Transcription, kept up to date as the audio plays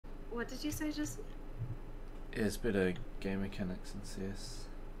what did you say, Jesse? It's better game mechanics in CS.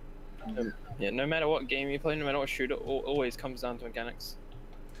 Yeah, no matter what game you play, no matter what shooter, it always comes down to mechanics.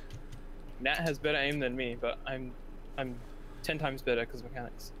 Nat has better aim than me, but I'm 10 times better because of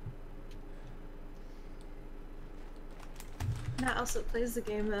mechanics. Nat also plays the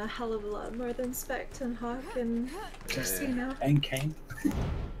game a hell of a lot more than Spect and Hawk and Jesse, you know. And Kane.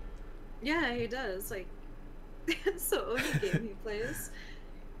 Yeah, he does. Like, it's the only game he plays.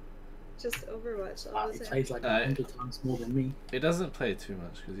 Just Overwatch all the He time. plays like 100 times more than me. He doesn't play too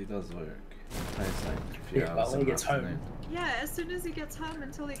much because he does work. He plays like a few Yeah, hours but when in he the gets home. afternoon. Yeah, as soon as he gets home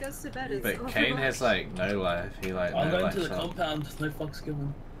until he goes to bed, it's But Overwatch. Kane has like no life. He like I'm no going to life the up. compound, no fucks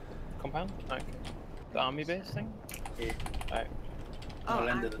given. Compound? Okay. The army base thing? Yeah. Alright. I'll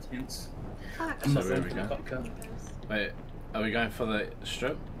end in the tents. Fuck. I'm So not where going we to the go? bunker. Wait, are we going for the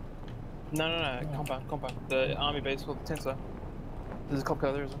strip? No, compound. The army base called the Tensor. There's a cop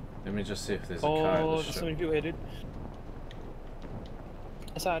car there as well. Let me just see if there's a car at Oh, the there's so strip. many people here, dude.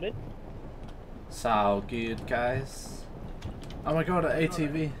 That's how I did. So good, guys. Oh my god, an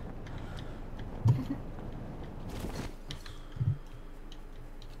ATV.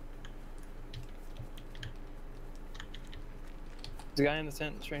 There's a guy in the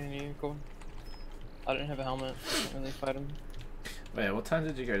tent training you, Colin. I don't have a helmet. I can't really fight him. Wait, what time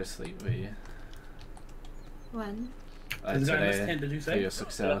did you go to sleep, were you? When? There's a guy in this Today, tent, did you for say? your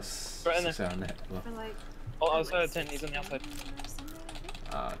success. Right in there. 6 hour net. Well, For like... Oh, outside the tent, he's on the outside.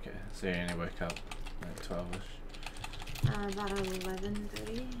 ah, okay. So you only woke up like 12ish. About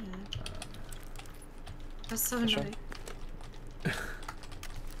 11:30, yeah. That's so Sure. annoying.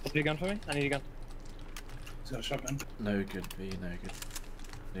 Need a gun for me? I need a gun. He's got a shotgun. No good, V, no good.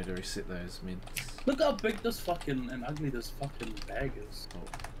 Need to reset those mints. Look how big this fucking and ugly this fucking bag is.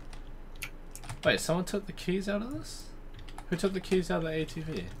 Oh. Wait, someone took the keys out of this? Who took the keys out of the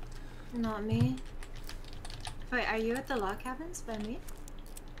ATV? Not me. Wait, are you at the log cabins by me?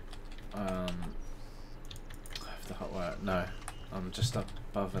 I have the hot wire. No, I'm just up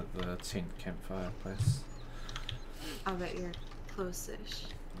above at the tent campfire place. I'll bet you're close-ish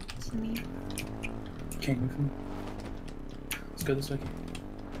to me. Kane with me. Let's go this way, Kane.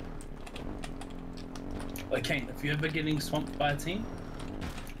 Like Kane, if you're ever getting swamped by a team,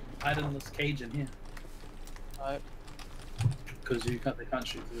 hide in this cage in here. Alright. Because they can't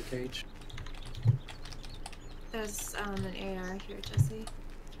shoot through the cage. There's an AR here, Jesse.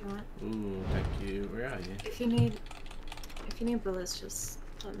 If you want. Ooh, thank you. Where are you? If you need bullets, just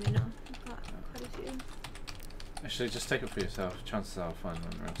let me know. I've got quite a few. Actually, just take it for yourself. Chances are I'll find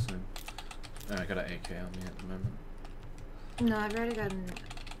one real soon. No, I got an AK on me at the moment. No, I've already got an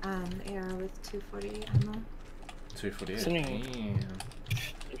AR with 240 ammo. 248. Sending- Damn.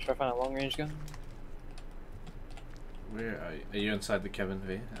 You try to find a long range gun? Where are you? Are you inside the cabin,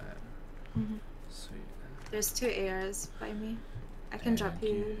 V? Mhm. Sweet. There's 2 ARs by me. I can drop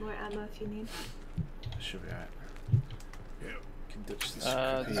Thank you you. more ammo if you need. Should be alright. Can ditch this This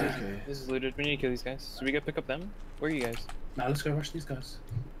creepy is, AK. this is looted. We need to kill these guys. So we go pick up them? Where are you guys? Now let's go rush these guys.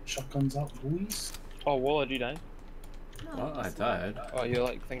 Shotguns out, boys. Oh, Waller, you died? No, Well, I just- died. Oh, you're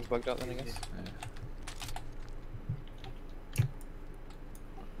like things bugged out then, I guess. Yeah.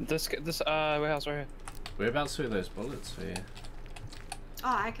 This warehouse right here. Whereabouts were those bullets for you?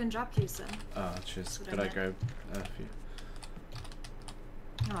 Oh, I can drop you some. Oh, cheers. That's what Could I I meant. grab a few?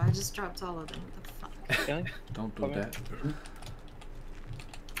 No, I just dropped all of them. What the fuck? Killing? Don't do Okay. that.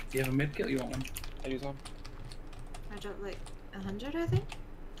 Do you have a medkit? You want one? I use one. I dropped like 100, I think.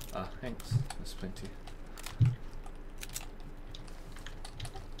 Ah, thanks. There's plenty.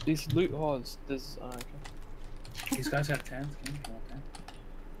 These loot hordes. There's okay. These guys have tans. Can you come on, tan?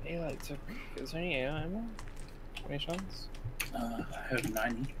 Hey, like, is there any AR ammo? Any shots? I have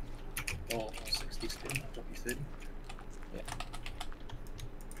 90. Or 60 still. I'll drop you 30. Yeah.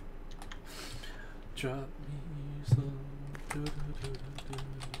 Drop me some. I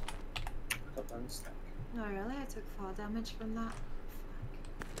got one stack. No, really? I took fall damage from that.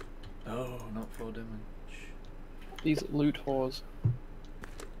 Oh, not full damage. These loot hordes.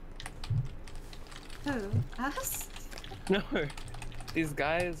 Who? Us? No, these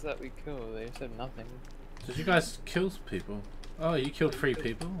guys that we kill, they said nothing. Did you guys kill people? Oh, you killed 3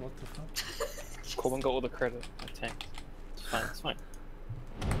 people? What the fuck? Coleman got all the credit. I tanked. It's fine, it's fine.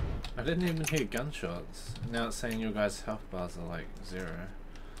 I didn't even hear gunshots. Now it's saying your guys' health bars are like 0.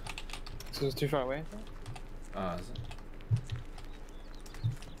 So it's too far away? Ah, is it?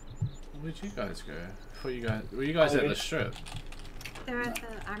 Where'd you guys go? I thought you guys were you guys Oh, at we- the strip? They're at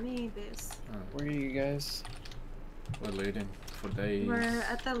the army base. Oh, Where are you guys? we're looting for days. We're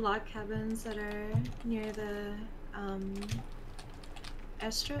at the log cabins that are near the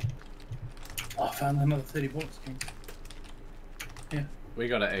airstrip. Oh, I found another 30 bullets, King. Yeah. We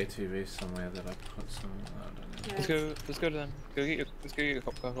got an ATV somewhere that I put some. I don't know. Yeah, Let's go to them. Let's go get your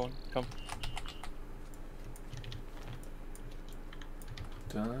cop car going. Come.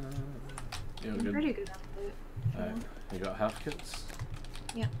 Done. You're I'm good. pretty good at it. Alright, you got half kits?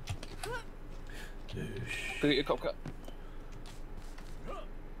 Yeah. Douche. Go get your cop car.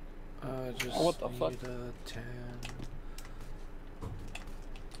 I just Oh, what the fuck? need a 10.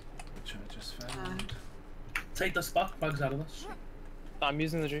 Which I just found. Take the spark plugs out of this. I'm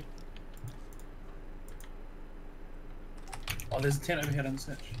using the G. Oh, there's a tent over here on the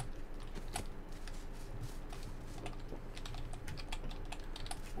search.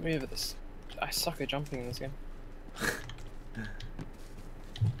 Let me over this. I suck at jumping in this game.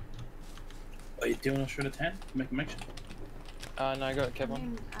 Oh, you do want to shoot a tent? Make a mixture. No, I got a cab I on.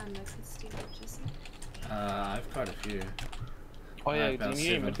 mean, this is Steve, Jesse. I've got a few. Oh yeah, about do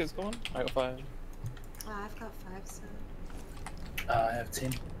you need 7. medkits going? I got 5. I've got 5, so. I have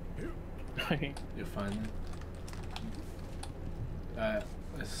 10. You're fine then.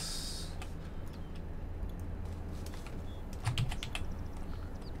 Let's...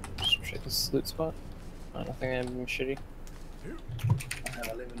 Just check this loot spot. I don't think I'm shitty. I have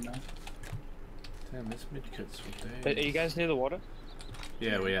 11 now. Damn, this medkits for days. But are you guys near the water?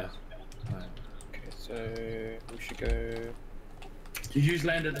 Yeah, we are. Right. Okay, so we should go. Did you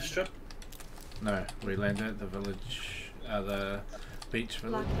land at the strip? No, we landed at the village, the beach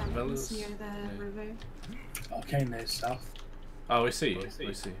village. Black Mountains Villas. near the river. Okay, no, south. Oh, we see you.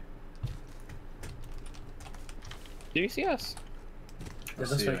 We see. Do you see us? I Yeah,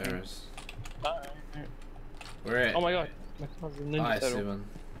 see this your way. arrows. Alright. We're at Oh my god. My car's a ninja turtle. I-7.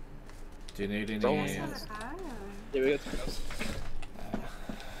 Do you need any? Roll. What's that? Ah. Yeah, we got 2 cars.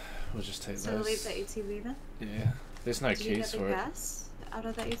 We'll just take So those. leave the ATV then? Yeah. There's no Did you get keys the for it. gas out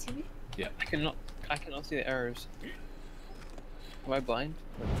of the ATV? I cannot see the arrows. Am I blind?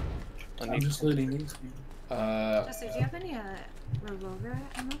 I'm just looting these. Jesse, do you have any revolver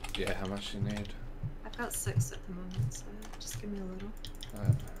ammo? Yeah, how much you need? I've got 6 at the moment, so just give me a little.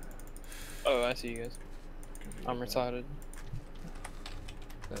 Oh, I see you guys. Give you I'm that. retarded.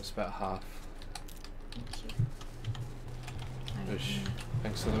 That's about half. Thank you. Alright, Ish. yeah.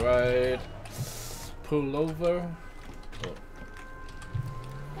 Thanks for the ride. Pull over. Oh.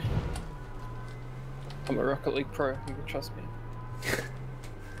 I'm a Rocket League pro, you can trust me.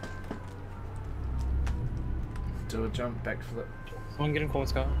 Do a jump backflip. Someone get in corner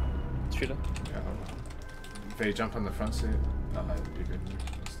car. Shooter. If you jump on the front seat, you're good.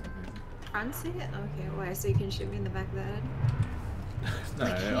 That's not bad. Front seat? Okay, why? So you can shoot me in the back of the head? No,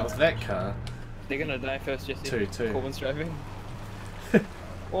 of that car. They're gonna die first, Jesse. Two. Corbin's driving.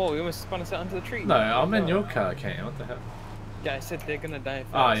 Oh, we almost spun us out into the tree. No, I'm in your car, Kane. What the hell? Yeah, I said they're gonna die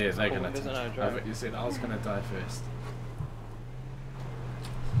first. Oh yeah, they're Corbin gonna. doesn't know how to I drive. thought you said I was gonna die first.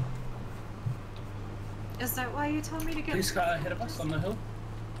 Is that why you told me to get? Police car ahead of us on the hill.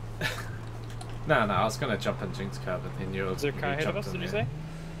 No, I was gonna jump in Jink's car, but then you. Is there a car ahead of us, did you say?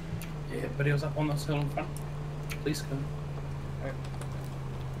 Yeah, but he was up on this hill in front. Police car. Alright.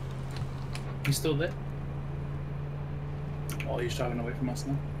 He's still there? Oh, he's driving away from us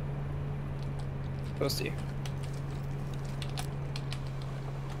now. Close to you.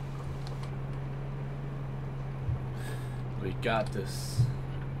 We got this.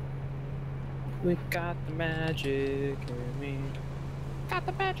 We got the magic in me. Got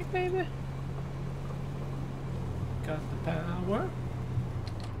the magic, baby. Got the power.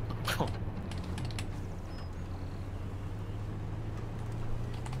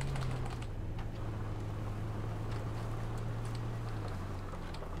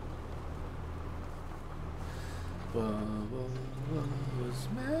 Was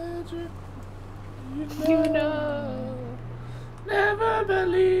magic. You know. Never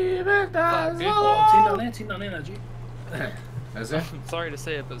believe it does. dude. Oh, team down there, G. Is it? I'm sorry to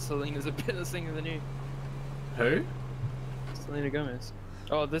say it, but Selena's a better singer than you. Who? Selena Gomez.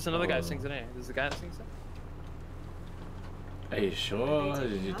 Oh, there's another guy that sings it, eh? There's a guy that sings it? Are you sure?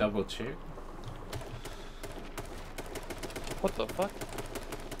 Did you double check? What the fuck?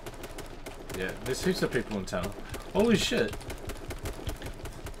 Yeah, there's heaps of people in town. Holy shit.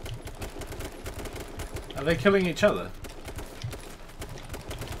 Are they killing each other?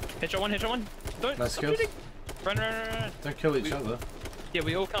 Headshot one. Don't Nice stop kills. shooting. Run. Don't kill each other. Yeah,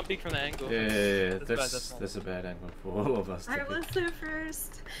 we all can't peek from that angle. Yeah, That's bad, that's a bad angle for all of us. to I pick. was there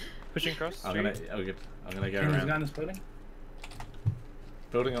first. Pushing cross. I'm gonna go There's a guy around. in this building.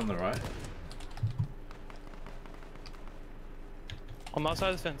 Building on the right. On the outside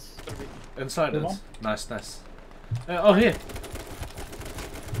of the fence. Gotta be. Inside Come us. Nice. Oh, here.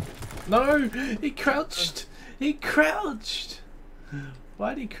 No! He crouched! He crouched!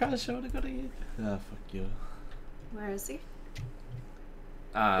 Why'd he crouch? I would've got it. Ah, fuck you. Where is he?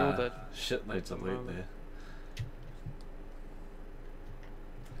 all dead. Shitloads of loot there.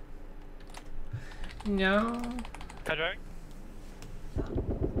 No. Pedro?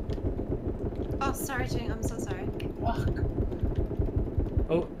 Oh, sorry, Jing. I'm so sorry. Fuck.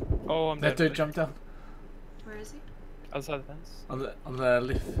 Oh, Oh, I'm that dead. dude jumped down. Where is he? Outside the fence. On the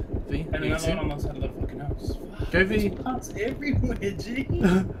left, V. And You another see one him? on the side of the fucking house. Fuck. Go V. Plants everywhere, G. Free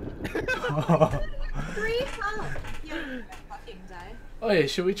help! Yeah, you're gonna fucking die. Oh yeah,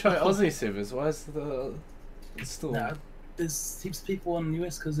 should we try Aussie servers? Why is it's still... Nah, there's heaps of people on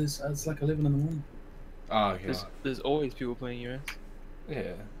US because it's like 11 in the morning. Oh, okay. There's always people playing US.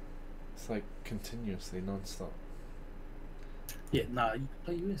 Yeah. It's like continuously, non-stop. Yeah, nah, you can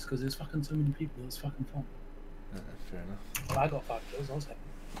play US because there's fucking so many people. It's fucking fun. Fair enough. Well, I got 5 kills. I was happy.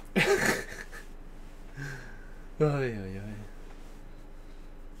 Oh, yeah.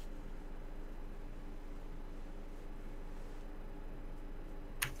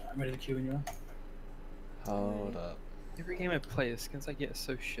 I'm ready to queue when you are. Hold up. Every game I play, the skins I get are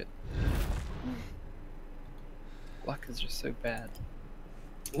so shit. Luck is just so bad.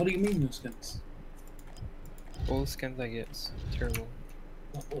 What do you mean, your skins? All the skins I get is terrible.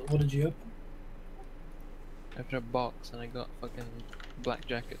 What did you open? I opened a box and I got fucking black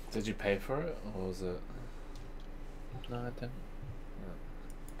jacket. Did you pay for it, or was it... No, I didn't.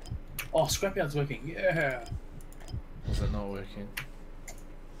 Oh, Scrapyard's working. Yeah. Was it not working?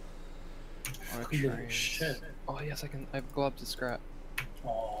 Fucking little shit. Oh yes, I have gloves to scrap.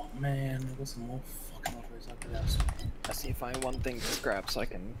 Oh man, I got some more fucking offers after that. I see if I have one thing to scrap so I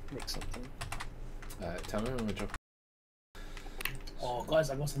can make something. Tell me when we drop... Oh guys,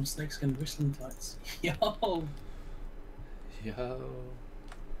 I got some snakeskin wrestling tights. Yo. Yo.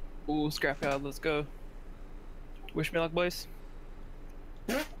 Ooh, scrapyard, let's go. Wish me luck, boys.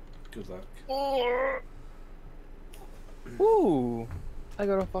 Good luck. Ooh, I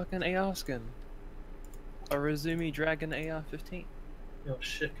got a fucking AR skin. A Razumi Dragon AR-15. Yo,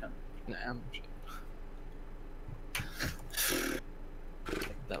 shit, cunt. Nah, I'm shit.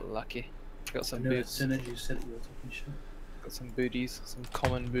 That lucky. Got I some knew as boots. soon as you said it, you were talking shit. Got some booties, some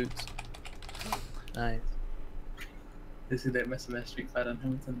common boots. Nice. This is that Massive Street Fighter in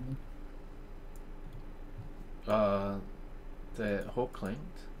Hamilton. The Hawk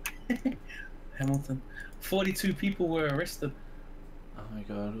linked. Hamilton. 42 people were arrested. Oh my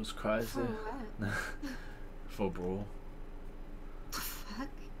god, it was crazy. For what? For brawl Fuck.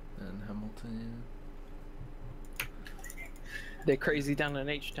 in Hamilton. They're crazy down in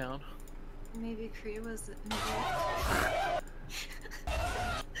H-Town. Maybe Korea was involved.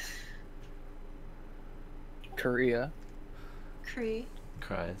 Korea. Cree.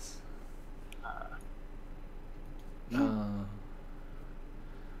 Cries. It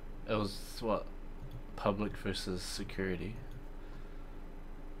was what? Public versus security.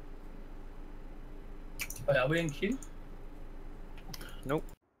 Wait, are we in queue? Nope.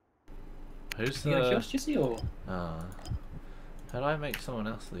 Who's You gonna kill the... us, Jesse, or? How do I make someone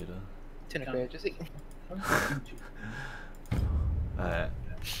else leader? Tennis Jesse. Alright,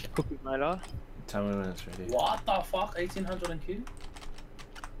 Cookie my lord. tell me when it's ready. What the fuck? 1800 in queue?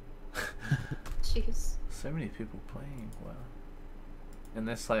 Jeez. So many people playing, wow. And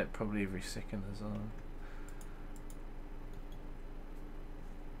that's like probably every second as well.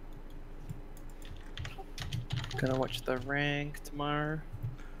 Gonna watch The Rank tomorrow.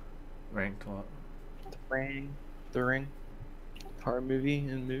 Ranked what? The Ring. Horror movie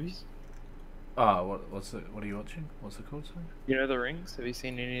in movies. Oh, what's it? What are you watching? What's it called? Sorry? You know The Rings? Have you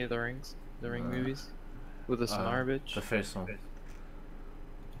seen any of The Rings? The Ring movies? With the Sonara bitch? The first one.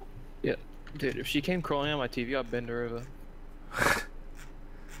 Yeah. Dude, if she came crawling on my TV, I'd bend her over. Cause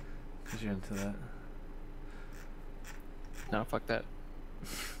you're into that. No, fuck that.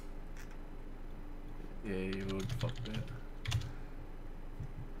 Yeah, you would fuck that.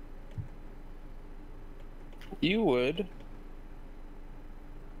 You would.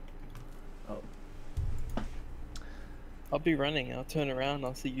 Oh. I'll be running, I'll turn around,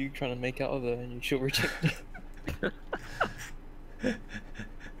 I'll see you trying to make out with her, and she'll reject me.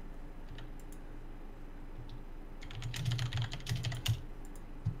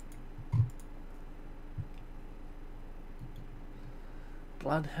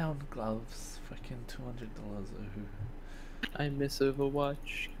 Bloodhound gloves, fucking $200. Ooh. I miss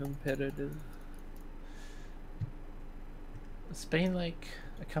Overwatch competitive. It's been like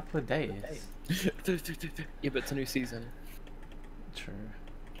a couple of days. Yeah, but it's a new season. True.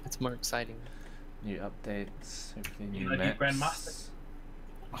 It's more exciting. New updates, hopefully You new gonna do maps.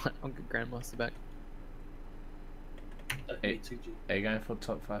 Grandmaster? I'll get Grandmaster back. Me too, G. Are you going for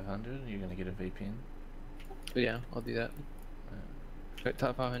top 500? Are you gonna get a VPN? But yeah, I'll do that. Go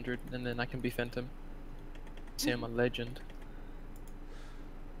top 500, and then I can be Phantom. See, I'm a legend.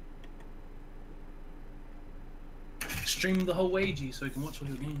 Stream the whole way, G, so you can watch all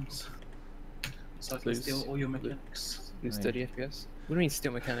your games. So I can Please. steal all your mechanics. Use 30 FPS. What do you mean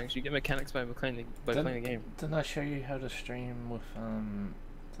steal mechanics? You get mechanics by playing the game. Didn't I show you how to stream with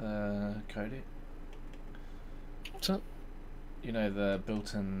the codec? What's up? You know, the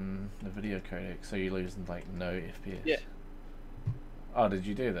built-in the video codec, so you lose like no FPS. Yeah. Oh, did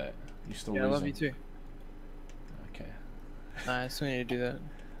you do that? You still Yeah, I losing? love you too. Okay. I still need to do that.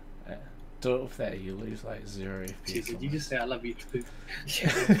 Do it with that, you lose like 0 FPS. Gee, did you just say I love you too?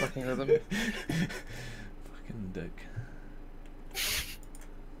 Yeah, I'm fucking with them. Fucking dick.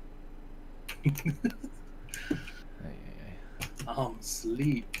 Hey. I'm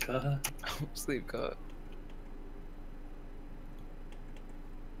sleep, cuh. Sleep cut.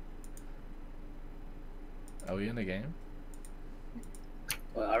 Are we in a game?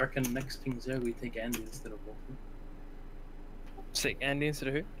 Well, I reckon next thing's there we take Andy instead of Warfare. Sick Andy instead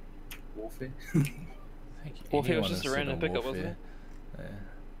of who? Warfare. Thank you. Warfare was Anyone just a instead random of pickup, wasn't Warfare.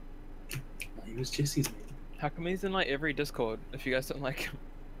 it? Yeah. He was Jesse's mate. How come he's in like every Discord if you guys don't like him?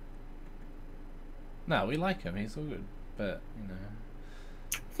 No, we like him. He's all good, but you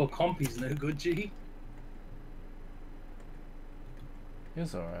know, For comp, he's no good, G. he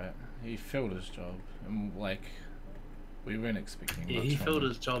was alright. He filled his job, and like, we weren't expecting Yeah, much. he from filled him.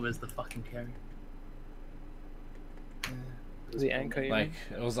 his job as the fucking carry. Was he anchor? You Like,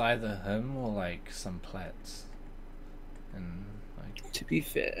 it was either him or like some plats, and like, to be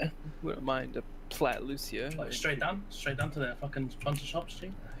fair, wouldn't mind a Plat Lucia. Like straight down to that fucking bunch of shops, G.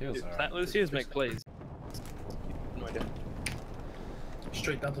 he was Plat alright. Lucias make plays. No idea.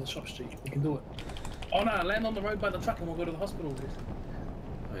 Straight down to the shops, G. You can do it. Oh no, land on the road by the truck and we'll go to the hospital.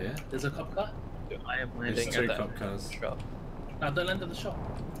 Oh yeah. There's a cop car. I am There's landing two at that cop cars. shop. No, don't land at the shop.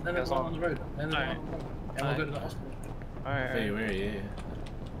 Land at That's the one all. on the road. Land at the one Alright. on the road. And we'll go to the hospital. Alright. Hey, where are you?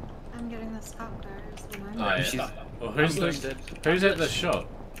 I'm getting this cop car. Is the one. Oh, yeah. She's- Well, who's I'm the, glitched. who's at the shop?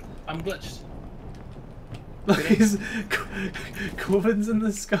 I'm glitched. Look, he's Corbin's in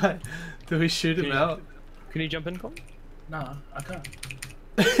the sky. Do we shoot him Can you- out? Can you jump in, Cole? Nah, I can't.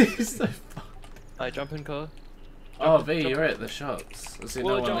 He's so fucked. I jump in, Cole. Oh, V, you're at the shops. Is there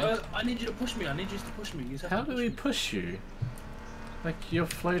Well, no one jump- there? I need you to push me. I need you to push me. You just have How to do push we me. push you? Like, you're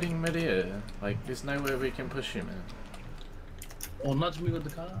floating mid-air. Like, there's nowhere we can push you, man. Or nudge me with the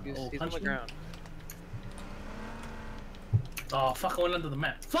car. He's Or on punch the me. ground. Oh fuck! I went under the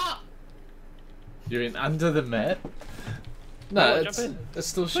map. Fuck! You're in under the map? No, Oh, it's, jump in. it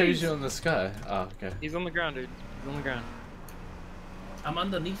still shows you on the sky. Oh, okay. He's on the ground, dude. He's on the ground. I'm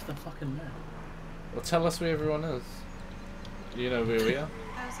underneath the fucking map. Well, tell us where everyone is. You know where we are?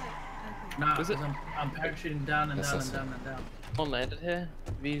 I was like, okay. Nah, Is it? 'cause I'm parachuting down and Yes, down yes, and down and down. On landed here.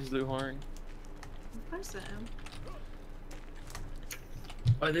 V's Lou Horn. Of course I am.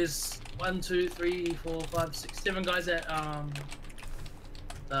 Oh, there's 1, 2, 3, 4, 5, 6, 7 guys at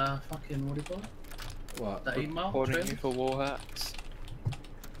the fucking what do you call it? What? The 8 mile Hoarding trail. you for war hacks.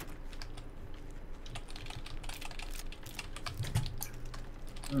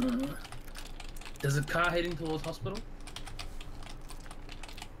 There's a car heading towards hospital.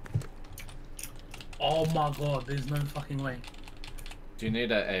 Oh my god, there's no fucking way. Do you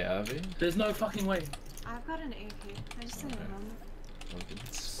need an ARV? There's no fucking way. I've got an AK. I just need a moment. Well,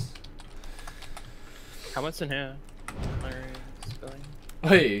 it's- How much in here? Spelling.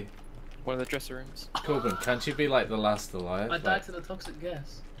 Wait, One of the dresser rooms. Corbin, can't you be like the last alive? I died Like, to the toxic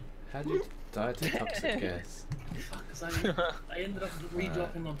gas. how did you die to toxic gas? Fuck, 'cause I ended up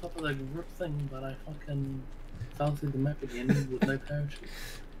re-dropping on top of the rip thing, but I fucking fell through the map again with no parachute.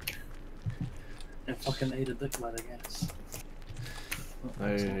 And fucking ate a dick by the gas.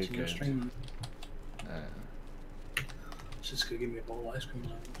 Very Watching your good. stream. Uh, Just go give me a bowl of ice cream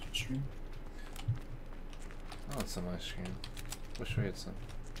and I'll watch your stream. I want some ice cream. Wish we had some.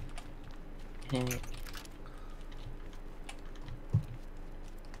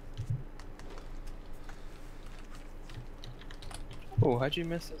 Oh, how'd you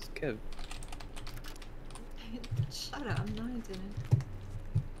miss this kid? Shut up. No, I didn't.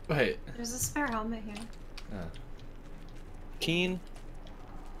 Wait. There's a spare helmet here. Ah. Keen.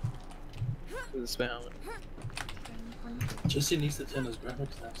 With a spam. Jesse needs to turn his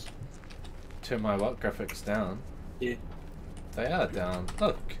graphics down. Turn my what? Graphics down? Yeah. They are down.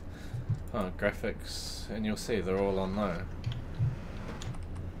 Look. Oh, graphics. And you'll see they're all on low.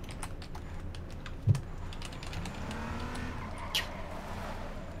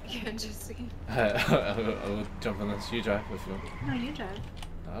 Yeah, Jesse. I'll jump on this. You drive if you want. No, you drive.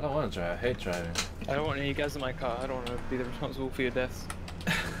 I don't want to drive. I hate driving. I don't want any guys in my car. I don't want to be the responsible for your deaths.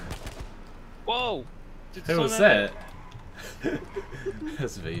 Whoa! Did Who was someone that?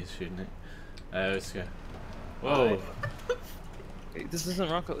 That's V shooting it. Let's go. Whoa. Hey, this isn't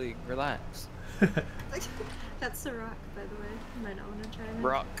Rocket League. Relax. That's the rock, by the way. You might not want to try it.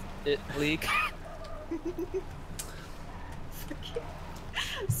 Rock it League.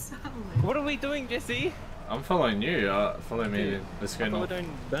 Solid. What are we doing, Jesse? I'm following you. Follow me. Let's go I thought north. we're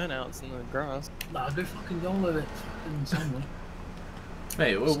doing burnouts in the grass. Nah, go fucking YOLO it fucking somewhere.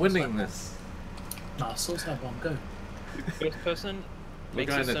 Mate, we're winning this. Nah, source have one, go. First person We're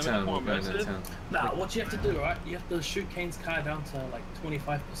makes going it to so much town. more We're going to immersive. town. Nah, what you have to do, right? You have to shoot Kane's car down to like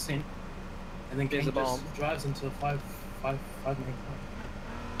 25%, and then There's Kane a bomb. just drives into a 5 minute car.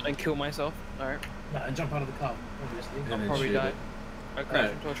 And kill myself. Alright. Nah, and jump out of the car, obviously. And I'll then probably shoot die. it. I crash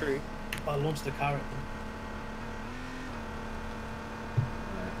No. into a tree. I'll launch the car at them.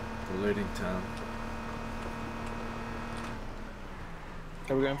 Right, the looting town.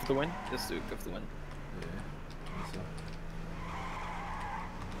 Are we going for the win? Let's do go for the win. Yeah. That's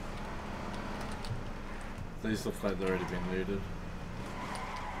all. These look like they've already been looted.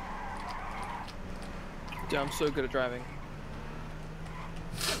 Dude, I'm so good at driving.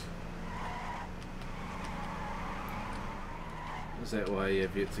 Is that why you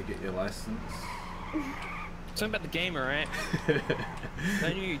have yet to get your license? Something about the game, alright?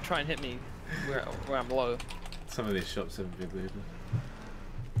 Then you try and hit me where I'm low. Some of these shops haven't been looted.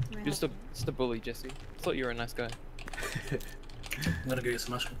 Right. Just a bully, Jesse. Thought you were a nice guy. I'm gonna go get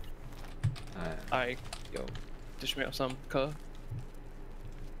some mushroom. Alright. Yo, dish me up some, car.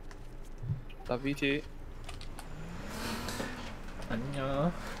 Love you too.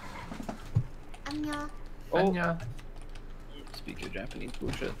 Anya. Anya. Oh, Anya. speak your Japanese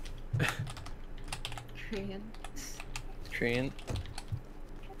bullshit. Korean. Korean.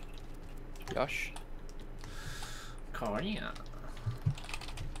 Yosh. Korea.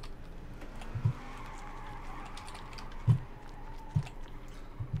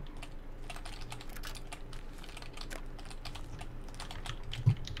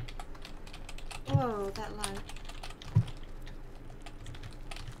 Whoa, that lag.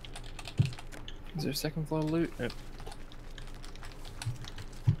 Is there a second floor loot? Nope.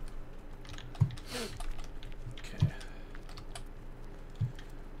 Okay.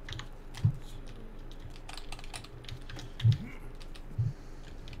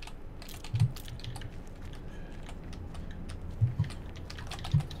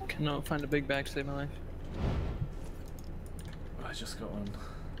 Cannot find a big bag to save my life. I just got one.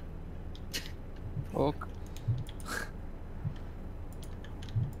 Walk.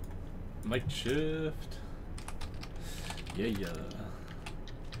 Night shift. Yeah.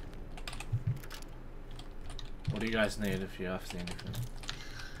 What do you guys need if you have to anything?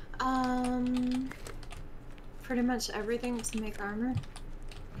 Pretty much everything to make armor.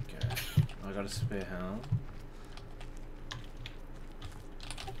 Okay. I got a spare helm.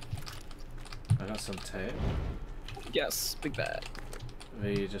 I got some tape. Yes, big bag.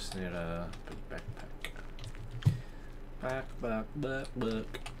 We just need a big backpack. Back.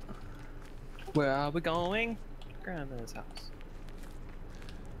 Where are we going? Grandma's house.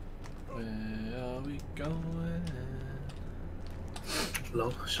 Where are we going?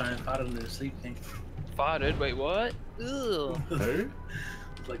 Low, shine out of their sleep thing. Farted? Wait, what? Ugh. Who?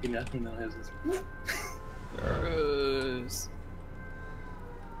 It's like in that thing that has this. Gross.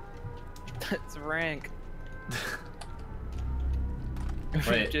 That's rank.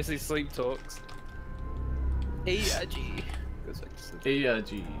 Wait. Jesse sleep talks. AIG. Goes back to sleep.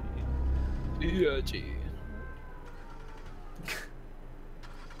 AIG. AIG.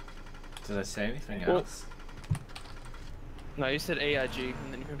 Did I say anything Well- else? No, you said AIG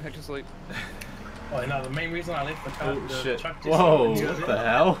and then you went back to sleep. Oh, no, the main reason I left the car, Oh the shit. truck just Whoa, went what to the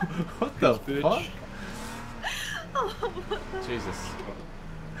hell? What the Bitch. fuck? Oh, what the- Jesus.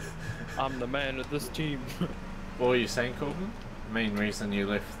 I'm the man of this team. What were you saying, Corbin? Main reason you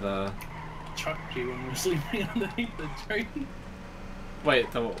left the... truck queue when we were sleeping underneath the tree Wait,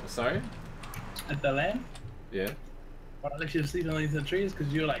 sorry? at the land. Yeah? Why I left you sleeping underneath the trees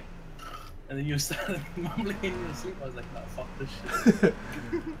because you were like, and then you started mumbling in your sleep. I was like, no, fuck this shit.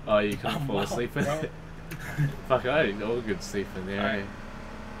 Oh, you couldn't I'm fall out, asleep in bro. it? Fuck, I had all good sleep in there. Alright. eh?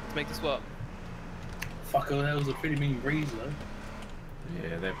 Let's make this swap. Fuck, that was a pretty mean breeze though.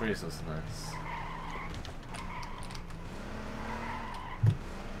 Yeah, that breeze was nice.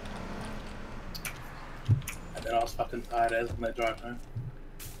 And then I was fucking tired as on that drive home.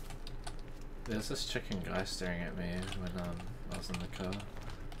 There's this chicken guy staring at me when I was in the car.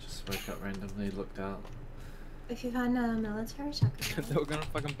 just woke up randomly, looked out. If you find a military, check it out. They were gonna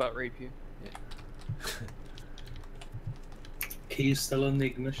fucking butt rape you. Keys still in the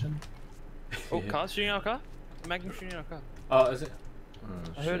ignition. Oh, car's shooting our car? A Magnum shooting our car. Oh, is it? Oh,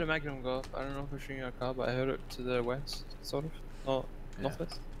 I heard a Magnum go off. I don't know if we're shooting our car, but I heard it to the west, sort of. Oh, Yeah.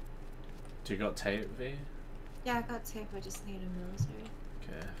 northwest. Do you got tape, V? Yeah, I got tape. I just need a military.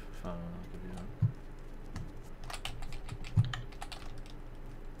 Okay, fine, I'll give you that.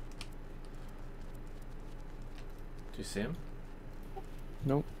 Do you see him?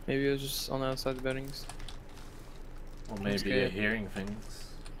 Nope. Maybe it was just on the outside the buildings. Or maybe you're hearing things.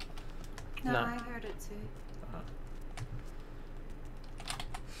 No, No. I heard it too.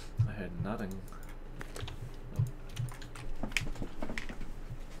 I heard nothing.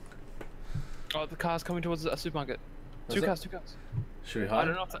 Oh, the car's coming towards a supermarket. Is Two it? cars. Should we hide?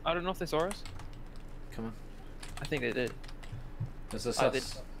 I don't know if they saw us. Come on. I think they did. Is this Oh,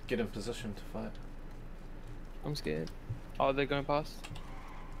 us? Get in position to fight. I'm scared. Oh, they're going past.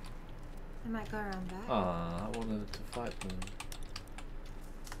 I might go around back. Ah, I wanted to fight them.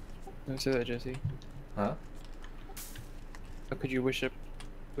 Don't say that, Jesse. Huh? How could you wish that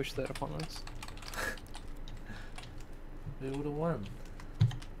upon us? We would have won.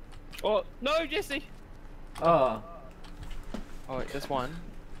 Oh no, Jesse! Ah! Oh wait, there's one.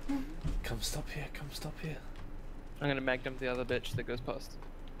 Come stop here, come stop here. I'm gonna magnum the other bitch that goes past.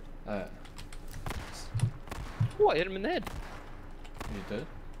 Alright. Oh, I hit him in the head. You did?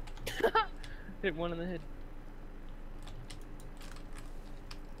 Hit one in the head.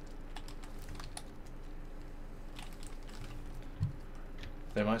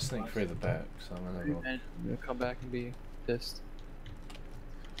 They might sneak through the back, so I'm gonna roll. And we'll come back and be pissed.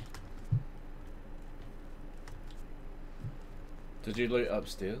 Did you loot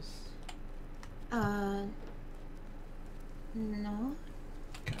upstairs? No.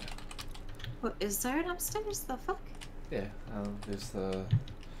 Okay. What, is there an upstairs? The fuck? Yeah, there's the...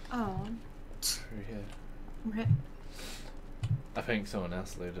 Oh. through here. Right. I think someone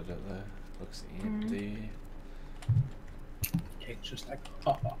else looted it though. Looks empty. Kate's just like,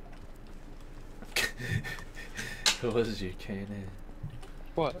 ha ha. Who was you, Kane?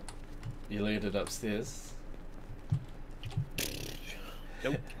 What? You looted upstairs?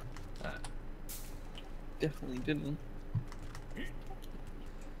 Nope. Ah. Definitely didn't.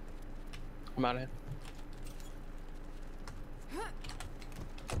 I'm out of here.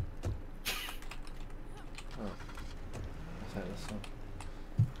 Oh. I'll take this one.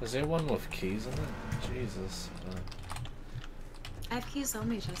 Is there one with keys in it? Jesus. I have keys on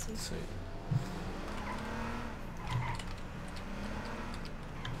me, Jesse. Sweet.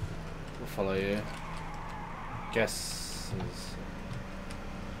 We'll follow you. Guess is...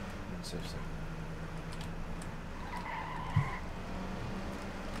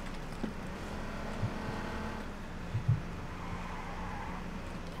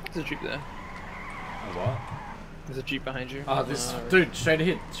 There's a jeep there. A what? There's a jeep behind you. Oh, this dude, straight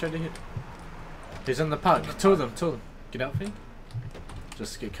ahead, straight ahead. He's in the park. Two of them, two of them. Get out for you.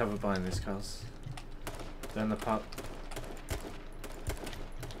 Just get covered behind these cars. They're in the park.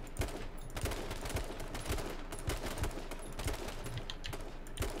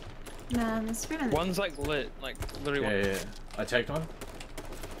 Nah, I'm screaming. One's like lit, like literally one. Yeah. I tagged one.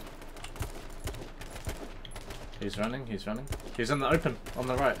 He's running, he's running. He's in the open, on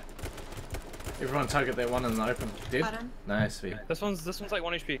the right. Everyone target that one in the open. Dead? Got him. Nice, V. This one's like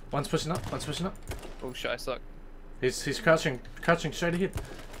 1 HP. One's pushing up, one's pushing up. Oh shit, I suck. He's crouching straight ahead.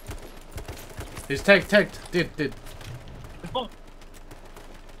 He's tagged, dead. There's more!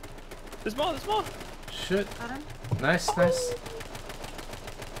 There's more, there's more! Shit. Got him. Nice.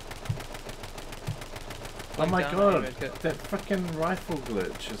 Oh my down, god, red kit. that fucking rifle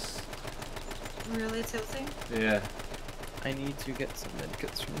glitch is... Really tilting. Yeah. I need to get some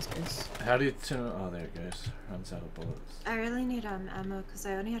medkits from this place. How do you turn... Oh, there it goes. Runs out of bullets. I really need ammo because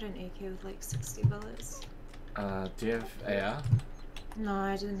I only had an AK with like 60 bullets. Do you have AR? No,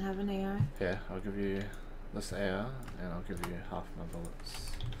 I didn't have an AR. Yeah, I'll give you this AR, and I'll give you half my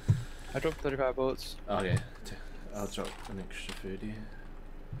bullets. I dropped 35 bullets. Oh yeah, I'll drop an extra 30.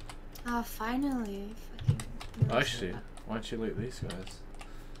 Ah, finally. Fucking. Oh, actually, why don't you loot these guys?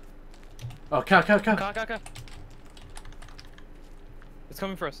 Oh, car! Car. It's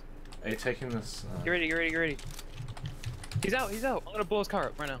coming for us. Are you taking this? Get ready. He's out. I'm gonna blow his car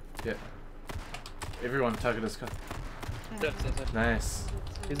up right now. Yeah. Everyone target this car. Dead. Nice.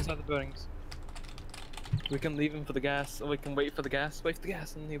 He's inside the buildings. We can leave him for the gas, or we can wait for the gas. Wait for the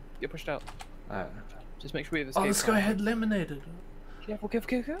gas, and he'll get pushed out. Alright. Just make sure we have escape. Oh, this guy had lemonade. Careful.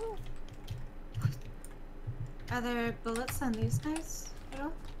 Are there bullets on these guys?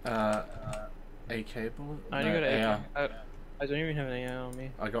 drop? AK bullet? I No, only got an AR. AK. I don't even have an AR on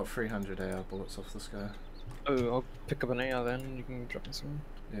me. I got 300 AR bullets off the sky. Oh, I'll pick up an AR then, and you can drop me some.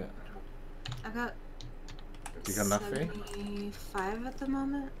 Yeah. I got. You got enough, V? 75 at the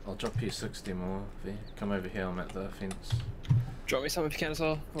moment. I'll drop you 60 more, V. Come over here, I'm at the fence. Drop me some if you can as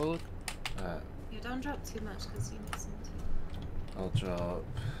well. Hold. Yeah, don't drop too much because you need some too. I'll drop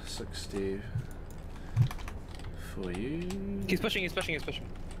 60 for you. He's pushing, he's pushing, he's pushing.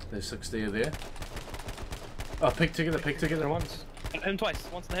 There's 60 there. Oh, pick together, pick together. Once. Hit him twice.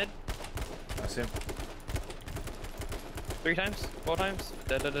 Once in the head. I see him. 3 times. 4 times.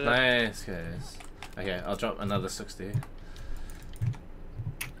 Da, da, da, da. Nice, guys. Okay, I'll drop another 60.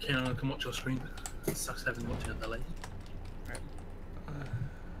 Okay, I can watch your screen. It sucks having watching a delay.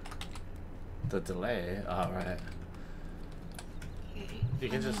 The delay? Alright. Okay. You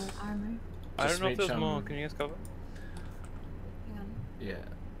can just- armor. I don't know if reach, there's more. Can you guys cover? Hang on. Yeah.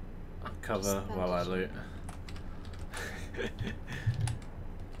 I'll cover Just while I loot.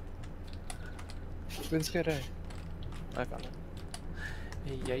 When's good day? I found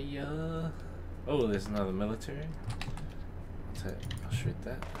it. Yeah, yeah. Oh, there's another military. I'll shoot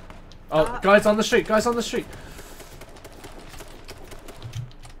that. Oh, guys on the street! Guys on the street!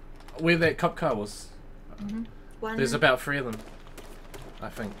 Where that cop car was. One. There's about 3 of them. I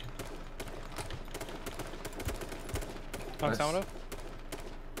think. Knock someone up?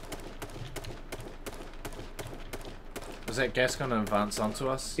 Is that gas gonna advance onto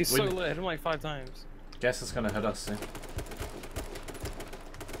us? He's so lit. Hit him like 5 times. Gas is gonna hit us soon.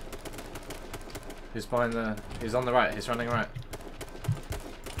 He's behind the. He's on the right. He's running right.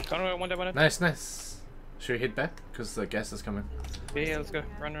 One day, one day. Nice, nice. Should we head back? Because the gas is coming. Yeah, let's go.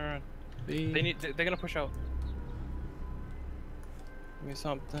 Run, run, run. They're gonna push out. Give me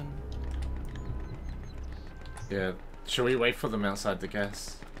something. Yeah. Should we wait for them outside the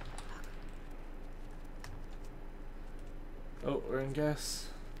gas? Oh, we're in gas.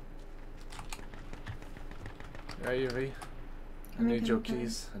 Where are you, V? I need your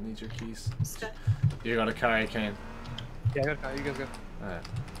keys. I need your keys. Stuff. You got a car, I can. Yeah, I got a car. You guys go. Alright.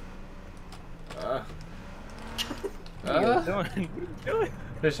 What are you doing? What are you doing?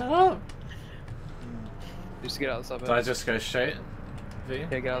 Shut up! Just get out of the suburbs. Did I just go straight? V?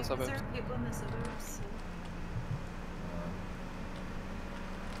 Yeah, get out of the There suburbs. are people in the suburbs. So.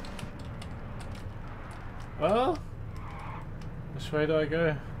 Well, which way do I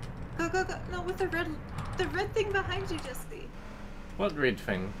go? Go, go, go! No, with the red thing behind you, Jesse. What red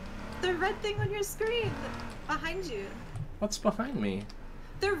thing? The red thing on your screen behind you. What's behind me?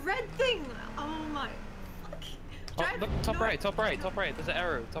 The red thing. Oh my. Fuck. Oh, Drive look, top north. right, top right, top right. There's an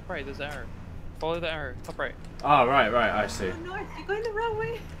arrow. Top right, there's an arrow. Follow the arrow. Top right. Oh, right, I see. Go north. You're going the wrong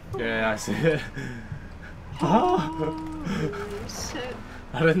way. Yeah, I see it. Holy shit.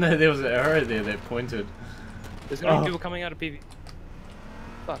 I didn't know there was an arrow there that pointed. There's gonna be people coming out of PV.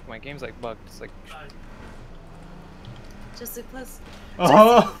 Fuck, my game's like bugged. It's like. Jesse, plus.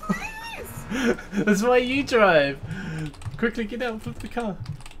 Oh! Please! That's why you drive! Quickly get out and flip the car.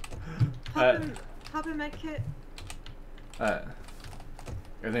 Pop a med kit.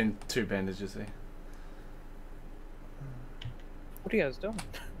 And then 2 bandages there. What are you guys doing?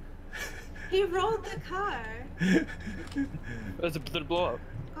 He rolled the car. There's a little blow up.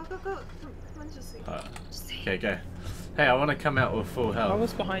 Go, go, go. Come on, Jesse. Jesse. Okay, go. Hey, I want to come out with full I health.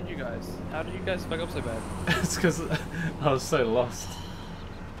 was behind you guys. How did you guys fuck up so bad? It's because I was so lost.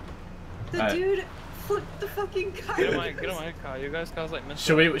 The dude flipped the fucking car. Get on my car. You guys cars like messed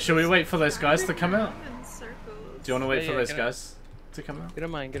Should we wait for those guys to come out? In circles. Do you want to wait Yeah, for those get guys to come out? Get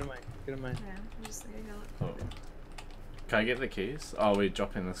on mine, get on mine, get on mine. Yeah, I'm just thinking Oh. Can I get the keys? Oh, we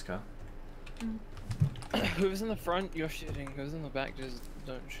drop in this car. Whoever's in the front, you're shooting. Whoever's in the back, just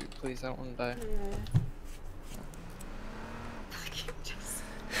don't shoot, please. I don't want to die. Yeah. Fucking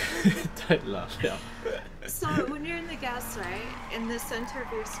Jesse. Don't laugh, yeah. So when you're in the gas, right, in the center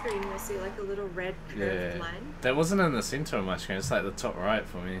of your screen, you'll see like a little red curved line. That wasn't in the center of my screen. It's like the top right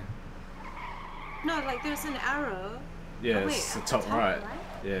for me. No, like there's an arrow. Yeah, Oh, wait, it's the at top right.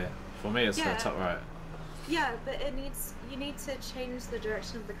 Yeah, for me it's Yeah. the top right. Yeah, but you need to change the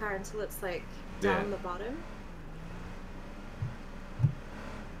direction of the car until it's like down the bottom.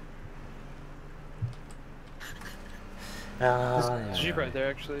 There's a Jeep right there,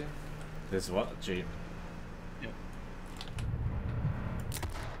 actually. There's what? Jeep. Yeah.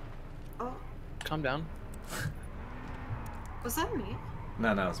 Oh, Calm down. was that me?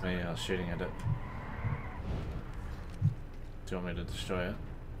 No, it was me. I was shooting at it. Do you want me to destroy it?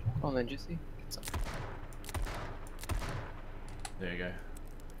 Come on then, Jesse. Get some. There you go.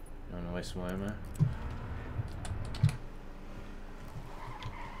 You want to waste more ammo?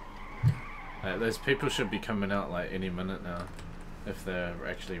 Those people should be coming out like any minute now, if they're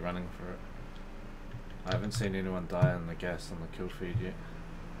actually running for it. I haven't seen anyone die on the gas on the kill feed yet.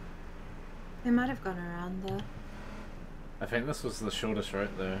 They might have gone around though. I think this was the shortest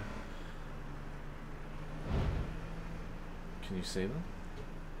route though. Can you see them?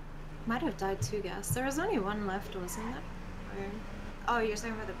 Might have died 2 gas. There was only 1 left, wasn't there? Or... Oh, you're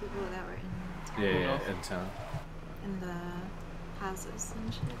saying about the people that were in town? Yeah, in town. In the houses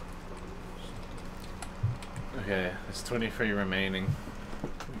and shit. Okay, there's 23 remaining.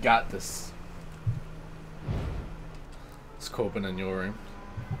 We got this. It's Corbin in your room.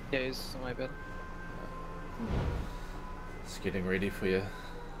 Yeah, he's on my bed. It's getting ready for you.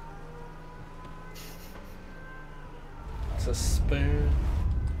 It's a spoon.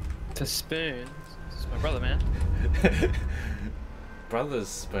 To spoon. This is my brother, man. Brothers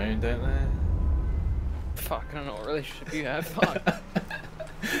spoon, don't they? Fuck, I don't know what relationship you have. Fuck.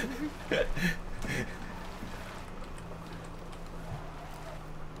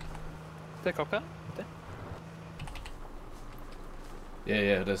 The cocker? Yeah,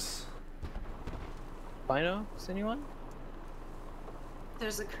 it is. Bino? Is anyone?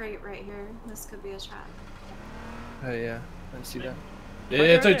 There's a crate right here. This could be a trap. Oh yeah, I didn't see that.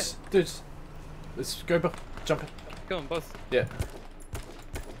 Yeah, dudes. Let's go, jump in. Go on, both. Yeah.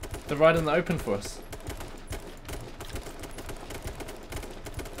 They're right in the open for us.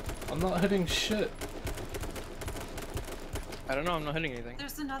 I'm not hitting shit. I don't know, I'm not hitting anything.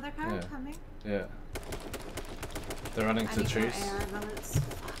 There's another car coming. Yeah. They're running to trees. AR bullets.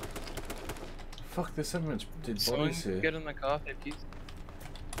 Fuck, there's so much dead Someone bodies here. get in the car, take keys.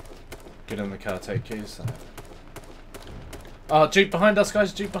 Get in the car, take keys. Oh, Jeep behind us,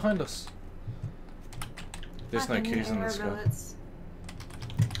 guys! Jeep behind us! There's no keys in this car.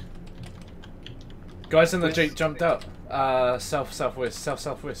 Guys in the Jeep jumped out.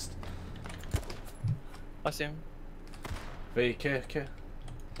 Southwest. I see him. V, care.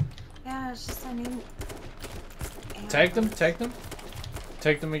 Yeah, it's just I need... Tag them.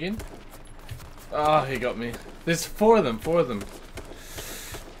 Take them again. Ah, he got me. There's 4 of them.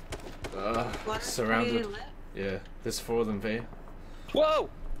 Surrounded. Yeah, there's 4 of them, V. Whoa!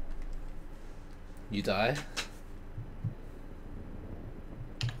 You die?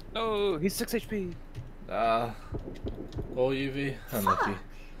 No, he's 6 HP. All UV? Unlucky.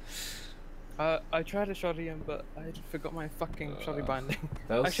 I tried to shotty him, but I forgot my fucking shotty binding.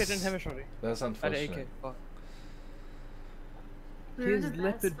 Actually, I didn't have a shotty. That's unfortunate. I had AK. Fuck. We're in a His bad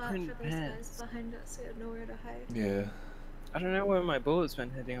leopard spot print for those pants. guys behind us. We had nowhere to hide. Yeah. I don't know where my bullets been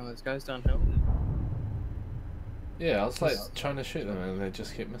hitting on those guys downhill. Yeah, I was like trying to shoot them and they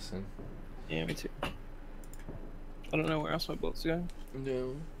just kept missing. Yeah, me too. I don't know where else my bullets are going.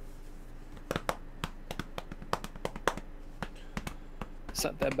 No.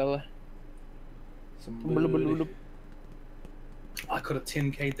 Sat there, Bella. I could have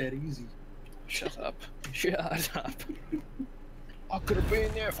 10k'd that easy. Shut up. Shut up. I could have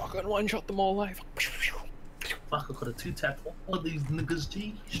been there, fucking one-shot them all life. Fuck, I could have 2-tapped all of these niggas,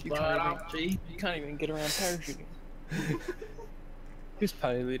 G. You can't even get around parachuting. Who's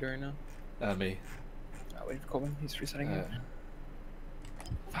party leader right now? Me. Oh, wait for Corbin, he's resetting it.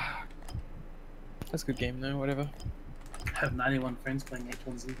 Fuck. That's a good game though, whatever. I have 91 friends playing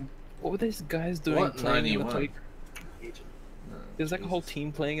H1Z1. What were these guys doing What? playing in the 91? playground? No, There's like a whole Jesus.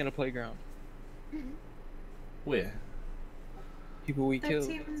 team playing in a playground. Where? People we The killed.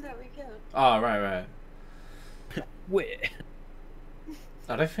 team that we killed. Oh, right. Where?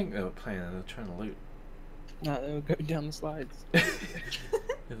 I don't think they were playing, they were trying to loot. No, they were going down the slides.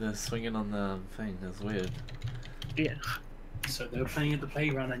 They're swinging on the thing, that's weird. Yeah. So they were playing at the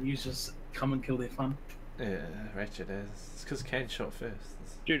playground and you just come and kill their fun. Yeah, wretched as. It's because Kane shot first.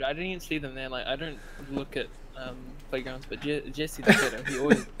 Dude, I didn't even see them there. Like, I don't look at playgrounds, but Jesse the kiddo, he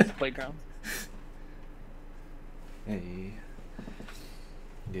always playgrounds. Hey.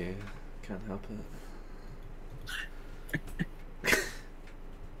 Yeah, can't help it.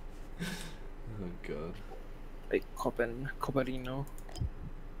 Oh god. Like, Coparino.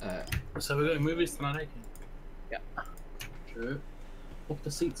 So we're going movies tonight, eh? Yeah. Sure. Book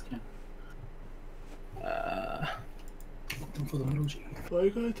the seats, Cam. Book them for the middle, G. Why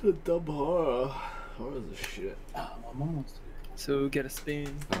go to a dumb horror? Horror's a shit. My mum wants to do it. So get a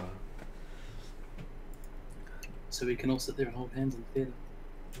spoon. So we can all sit there and hold hands in the theatre.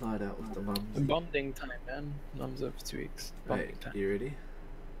 Night out with the mums. Bonding time, man. Mum's over for 2 weeks. Bonding Wait, time. you ready?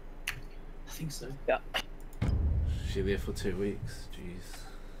 I think so. Yeah. She there for 2 weeks. Jeez.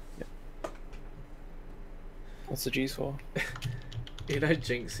 What's the G's for? You know,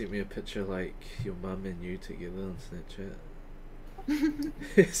 Jinx sent me a picture like your mum and you together on Snapchat.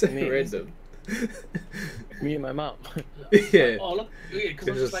 It's so Amazing. random. Me and my mom. Yeah. Oh look, yeah, because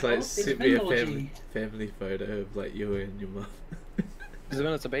I'm Just just like like, oh, send there's me a a Benlogy. family photo of like you and your mum. Is it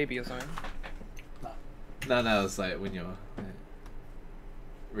when it's a baby or something? No, it's like when you're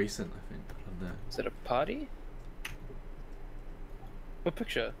recent, I think. On the, Is it a party? What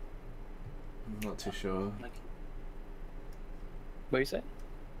picture? I'm not too sure. Like, What do you say?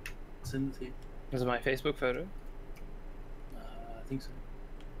 send it to you. Is it my Facebook photo? I think so.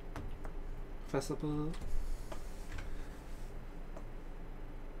 Fess up a little.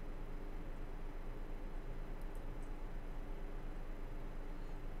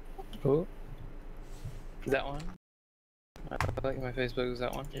 Cool. Is that one? I like my Facebook is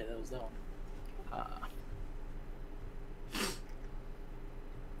that one. Yeah, that was that one.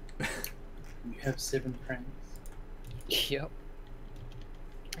 You have 7 friends. Yep.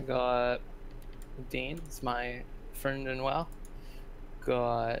 I got Dean, it's my friend in WoW.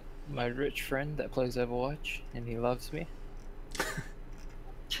 Got my rich friend that plays Overwatch and he loves me.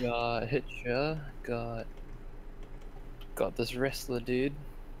 Got Hitcher, got this wrestler dude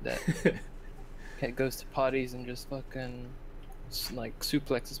that goes to parties and just fucking like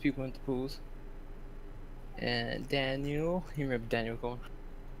suplexes people into pools. And Daniel, you remember Daniel Cole?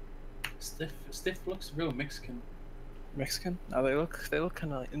 Steph looks real Mexican. Mexican? Oh, they look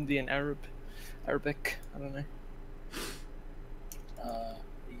kind of like Indian, Arabic. I don't know.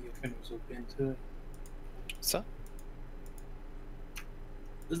 Your friend was all Ben too. So,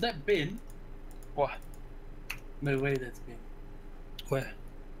 Is that Ben? what? No way, that's Ben. Where?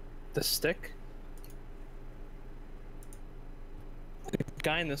 The stick? The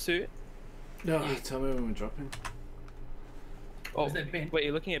guy in the suit? No, tell me when we're dropping. Oh, Is that Ben? wait,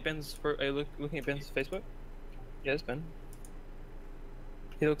 you're looking at Ben's? Are you looking at Ben's Facebook? Yeah, it's Ben.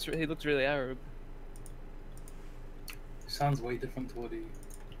 He looks really Arab. Sounds way different to what he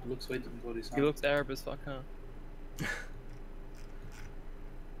looks. Way different to what he sounds. He looks Arab as fuck, huh?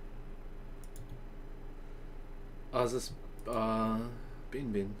 Oh, is this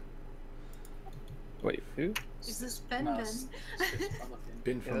Bin? Wait, who? Is this Ben No, Ben? it's Steph's brother, Ben.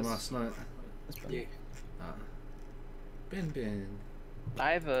 Bin from Yes. last night. That's Ben. Yeah. Ah. Bin.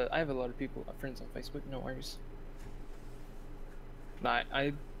 I have a lot of people, friends on Facebook. No worries. Nah,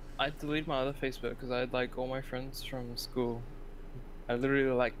 I deleted my other Facebook because I had like all my friends from school. I literally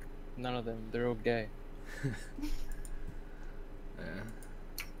like none of them. They're all gay. Yeah.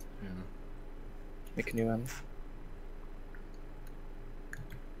 Make a new one.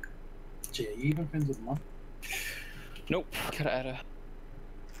 Gee, are you even friends with Mum? Nope. Gotta add her.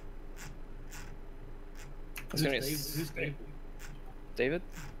 It's gonna get Who's Dave? David.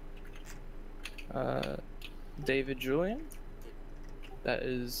 David Julian. That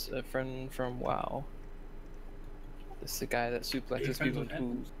is a friend from WoW. This is the guy that Are you suplexes friends people in with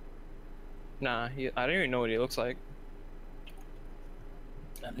him? pools. Nah, I don't even know what he looks like.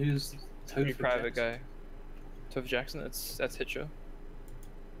 And who's Pretty Topher private Jackson? guy. Topher Jackson. That's Hitcher.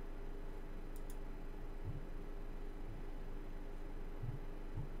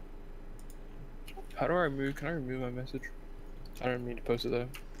 How do I remove? Can I remove my message? I don't mean to post it though.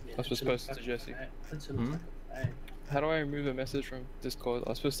 Yeah, I was supposed to post it to Jesse. Hey, How do I remove a message from Discord? I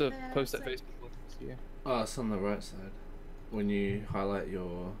was supposed to post that it's like- Facebook link to you. Oh, it's on the right side. When you highlight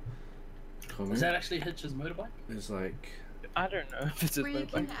your comment, is that actually Hitch's motorbike? there's like, I don't know if it's his Where you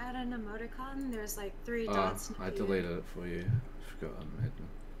mobile. can add an emoticon, there's like 3 oh, dots. I next to you. deleted it for you. Forgot I made them.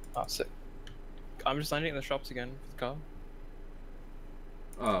 Oh, sick. I'm just landing in the shops again for the car.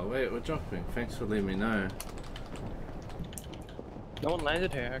 Oh, wait, we're dropping. Thanks for letting me know. No one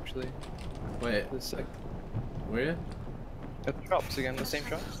landed here actually. Wait, This sick. where? At the shops again, the same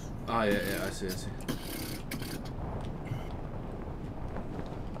shops. Oh, yeah, I see.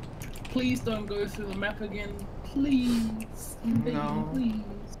 Please don't go through the map again. Please. I'm begging, No. please.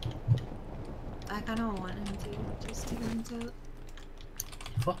 I kind of want him to, just to get into it.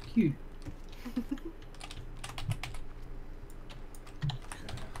 Fuck you.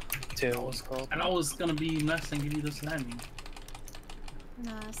 Tail was called. And I was gonna be nice and give you this landing.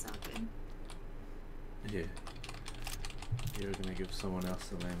 Nah, it's not good. Yeah. You're gonna give someone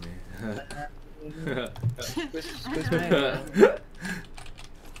else a land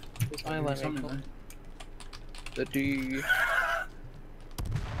Where's my landing Something, called? though. The D.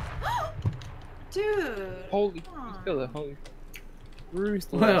 Dude! Holy Come killer! on. Holy.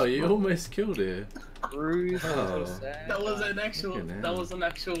 Ruthless. Wow, you almost killed it. Ruthless. Oh. That was an actual. Look at That that. was an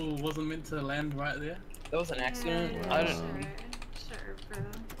actual. Wasn't meant to land right there. That was an accident. Yeah, I don't sure, know. Sure, bro.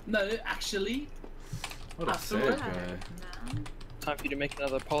 No, actually, What a I threw sad it. guy. No. Time for you to make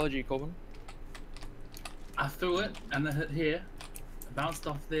another apology, Colvin. I threw it and I hit here, bounced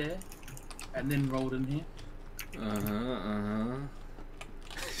off there, and then rolled in here.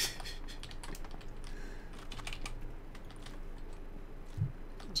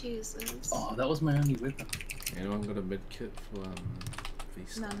 Jesus. Oh, that was my only weapon. Anyone got a med kit for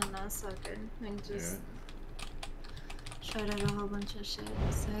Vista? No, it's all good. I can just Yeah. shred out a whole bunch of shit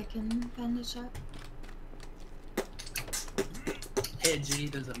so I can bandage up. Hey G,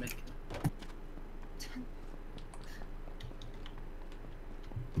 there's a medkit.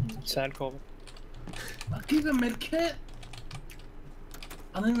 Sad call. I'll give a medkit!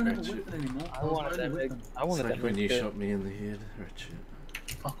 I don't even have a Ratchet. weapon anymore. I wanted that med. I It's wanted like that when you med. shot me in the head, Ratchet.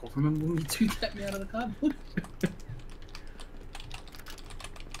 Fuck off, remember when you two-tapped me out of the cardboard? Come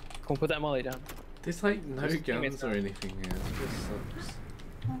on, put that molly down. There's like no Just give me guns or some. anything here. It just sucks.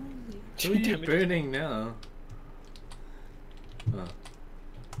 Holy. Who are you Damn it. burning now? Oh.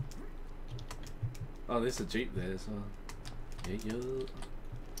 Oh, there's a jeep there as well.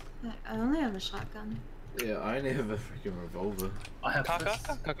 Yeah. I only have a shotgun. Yeah, I only have a freaking revolver. I have Kaka? fists.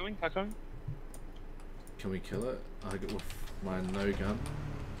 Kaka coming? Kaka coming? Can we kill it? I get with my no gun.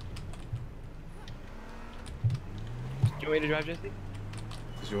 Do you want me to drive, Jesse?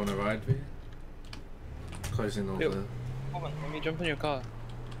 Did you want to ride me? Closing all Yep. the. Hold on, let me jump in your car.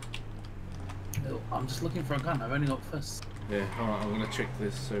 No, I'm just looking for a gun, I've only got fists. Yeah, hold on, I'm gonna check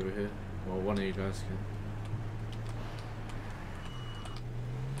this over here. Well, one of you guys can.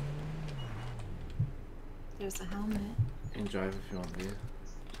 There's a helmet. You can drive if you want to.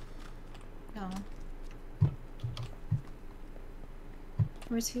 No.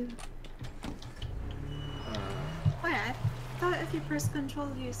 Where's who? Wait, I thought if you press control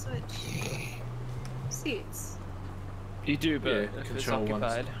you switch seats. You do, but Yeah, if it's control one.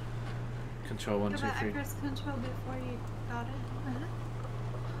 occupied. Control 1, Yeah, 2, but I 3. pressed control before you got it.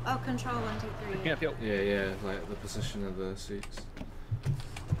 Oh, control 1, 2, 3. Yeah, feel. Yeah, like the position of the seats.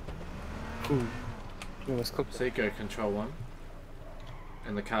 Ooh. You almost cooked So you go control 1,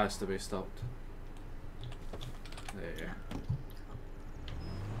 and the car has to be stopped. There you go.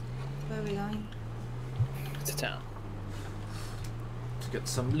 Where are we going? to town. To get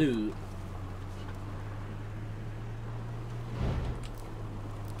some loot.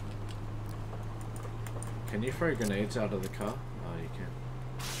 Can you throw grenades out of the car? Oh, you can.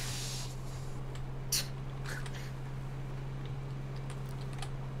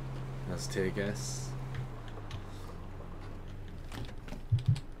 That's tear gas.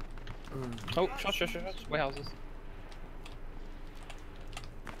 Oh, shots. Warehouses.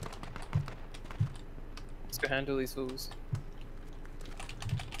 Let's go handle these fools.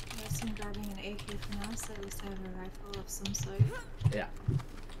 Yes, I'm grabbing an AK for now, so at least I have a rifle of some sort. Yeah.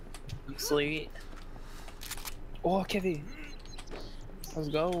 Sweet. Oh, Kevy. Let's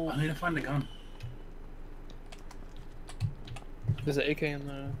go. I need to find a gun. There's an AK in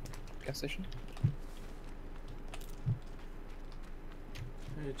the gas station.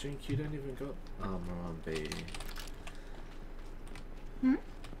 Hey, Jink, you don't even got armor on, B. Hmm?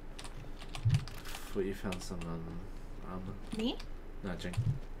 Thought you found some armor. Me? No, Jink.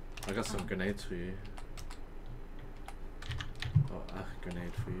 I got some grenades for you. Oh, a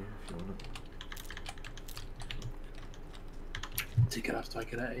grenade for you if you want it. Take it after I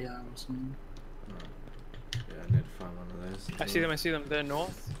get out of here or something. Yeah, I need to find one of those. I see them. They're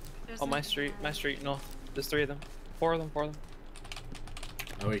north. There's On my an street, AR. north. There's 3 of them. 4 of them.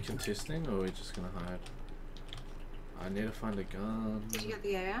 Are we contesting or are we just gonna hide? I need to find a gun. Did you get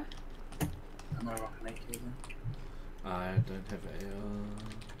the AR? Am I rocking AK then? I don't have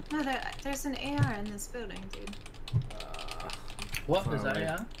AR. No, there's an AR in this building, dude. What? Far Is that away.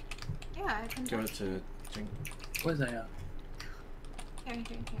 AR? Yeah, I can Give it touch to Jink. Where's AR? Here.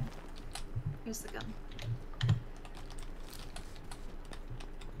 Here's the gun.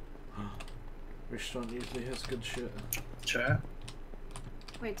 Restaurant usually has good shit. Sure.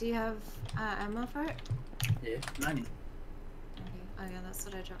 Wait, do you have ammo for it? Yeah, 90. Okay. Oh yeah, that's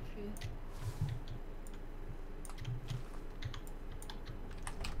what I dropped for you.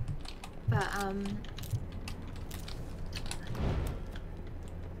 But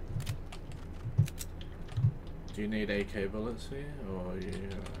Do you need AK bullets here or are you?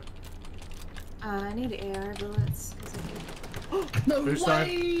 I need AR bullets because I can. No Who's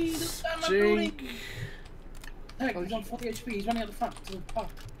way! This guy in my building! Jink! Heck, he's on 40 HP, he's running out the front to the park.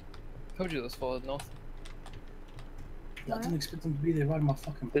 Told you it was forward north. I didn't expect him to be there right in my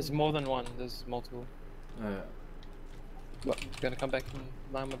fucking There's more than one. There's multiple. What? Gonna come back and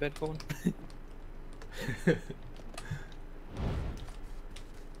lie on my bed for one?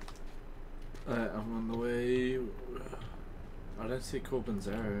 I'm on the way. I don't see Corbin's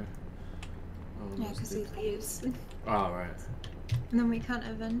arrow. Oh, Yeah, almost because he dead. leaves. Oh, right. And then we can't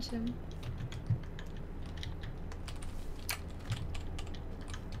avenge him.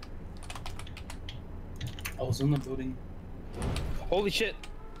 I was in the building. Holy shit!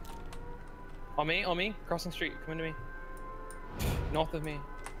 On me, crossing street, coming to me. North of me.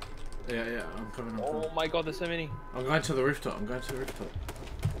 Yeah, I'm coming. Oh my god, there's so many. I'm going to the rooftop. Wait.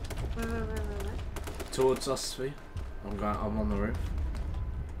 Towards us, V. I'm on the roof.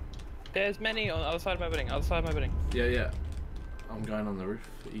 There's many on the other side of my building, Yeah. I'm going on the roof.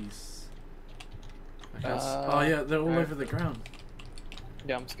 East. Oh yeah, they're all over the ground.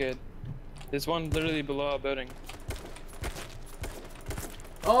 Yeah, I'm scared. There's one literally below our building.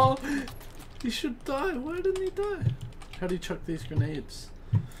 Oh! He should die. Why didn't he die? How do you chuck these grenades?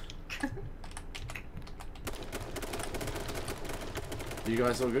 You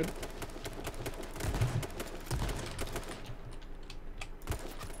guys all good?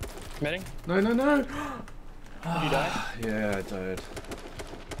 Committing? No! Did you die? Yeah, I died.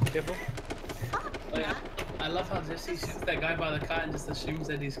 Careful. Like, I love how Jesse shoots that guy by the car and just assumes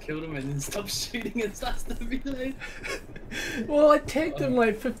that he's killed him and then stops shooting and starts to be like... Well, I tagged him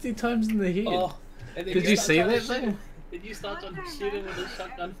like 50 times in the head. Oh, and then Did you see that shoot thing? him. Did you start trying to shoot him with a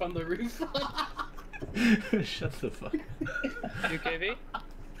shotgun from the roof? Shut the fuck. You okay, V?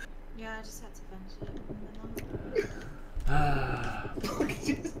 Yeah, I just had to bench it.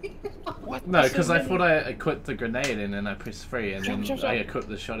 What? No, because I thought I equipped the grenade and then I pressed free and then Jump. I equipped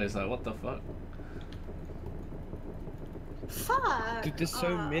the shot. It's like, what the fuck? Fuck! Dude, there's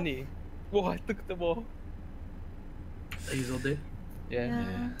so many. What? Look at them all. He's all dead.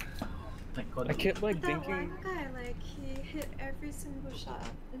 Yeah. Thank God. I kept like That thinking. one guy, like, he hit every single shot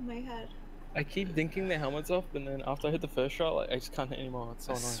in my head. I keep dinking their helmets off, and then after I hit the first shot, like I just can't hit anymore. It's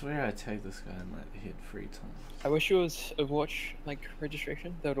so I annoying. swear I tagged this guy and like hit 3 times. I wish it was Overwatch like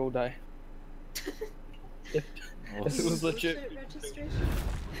registration. They would all die. If it was legit. Bullshit registration?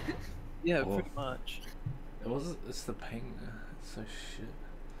 Yeah, Oh. pretty much. It's the ping. It's so shit.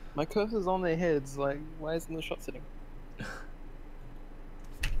 My cursor's on their heads. Like, why isn't the shot sitting?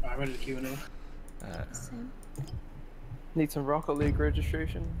 Alright, ready to Q&A. Same. Need some Rocket League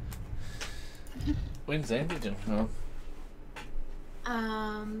registration. When's Andy doing? No.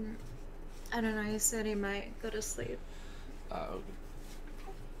 I don't know, he said he might go to sleep You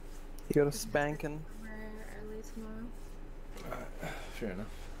got a spanking. early tomorrow. Fair enough.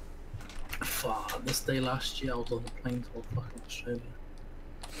 Fuck, this day last year I was on the plane to fucking Australia.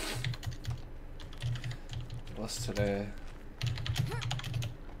 What's today?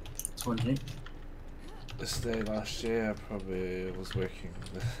 28. This day last year I probably was working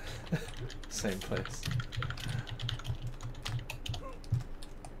the same place.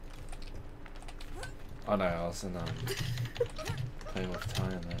 Oh no, I was in playing with Ty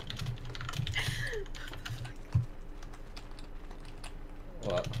and that.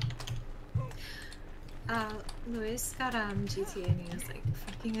 What? Luis got GTA and he was like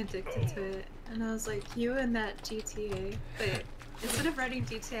fucking addicted to it, and I was like, you and that GTA. But instead of writing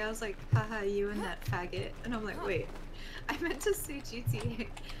GTA, I was like, haha, you and that faggot. And I'm like, wait, I meant to say GTA.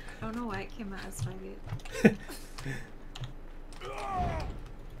 I don't know why it came out as faggot.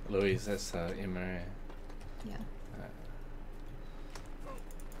 Louise, that's MRA. Yeah.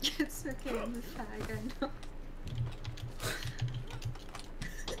 It's okay, I'm a fag, I know.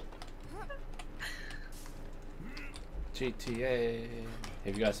 GTA.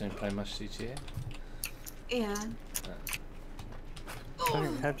 Have you guys been playing much GTA? Yeah. I don't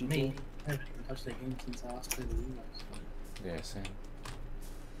even have Me. GTA. I haven't even touched that game since I last played the remakes. Yeah, same.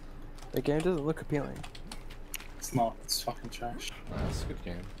 The game doesn't look appealing. It's not, it's fucking trash. Nah, it's a good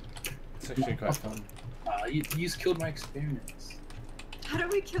game. It's actually quite fun. You just killed my experience. How do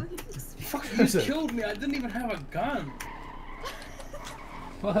we kill you? Fuck, you just killed me, I didn't even have a gun.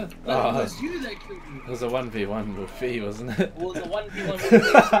 What? Like, Oh, it was you that killed me. it was a 1v1 with V, wasn't it? It was a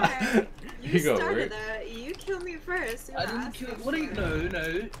 1v1. You You got started work. that. You killed me first. You I were didn't asking kill. What do you for know? it.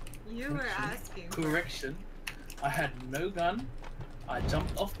 No. You were asking. for it. Correction. I had no gun. I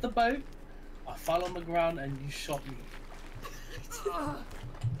jumped off the boat. I fell on the ground and you shot me.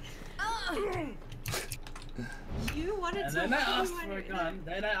 You wanted And to. then I you asked for a wanted- gun.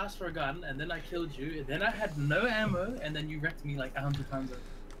 Then I asked for a gun, and then I killed you. And then I had no ammo, and then you wrecked me like 100 times over.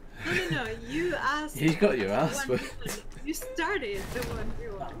 No. You asked. He got your for ass the whipped. 1v1. You started the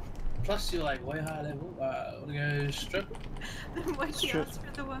 1v1. Plus, you're like way high level. Wanna go strip? Then why'd you Sure. ask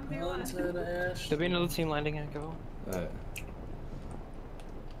for the Onto 1v1? the air There'll be another team landing here, go.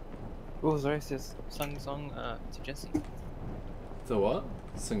 Oh, Zarius sung the song to Jesse. The what?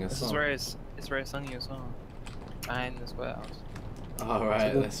 Sing a This is song. it's Zarius sung you a song. Behind this warehouse. Oh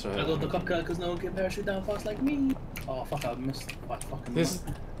right, that's I got right. the cop car because no one can parachute down fast like me. Oh fuck, I missed. I fucking This-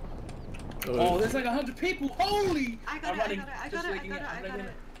 missed. Oh, there's like 100 people. Holy! I got I'm it. running. I got Just it. legging I got I'm it. legging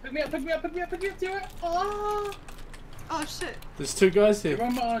Pick me up, pick me up, pick me up, pick me up, do it! Oh! Oh shit. There's 2 guys here.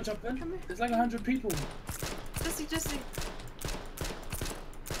 Everyone might jump in. There's like 100 people. Jesse.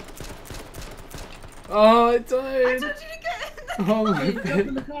 Oh, I I died. told you to get in there. Oh my Hey, jump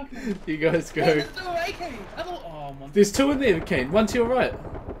in the god. car. Kane. You guys Oh, go. there's no AK! I thought, oh my. There's 2 in there, Kane. 1 to your right.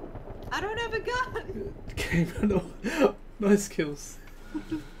 I don't have a gun. Kane, no. Nice kills.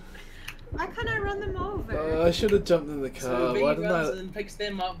 Why can't I run them over? I should have jumped in the car. So Why V didn't runs I? and picks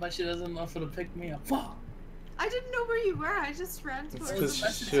them up, but she doesn't offer to pick me up. Fuck! I didn't know where you were. I just ran It's towards because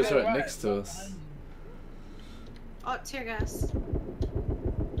them. she was right next to us. Oh, tear gas.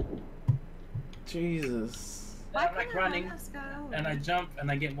 Jesus. Why I'm like can't I run running, this guy over? and I jump, and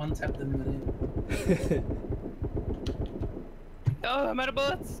I get one tapped in the head. Oh, I'm out of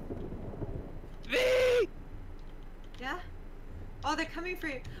bullets. V. Yeah? Oh, they're coming for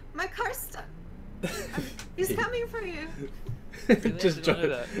you. My car's stuck. He's coming for you. Just I didn't know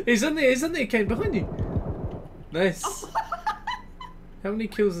drive. He's in there, Kane, behind you. Nice. Oh. How many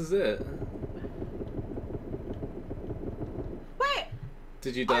kills is it? Wait!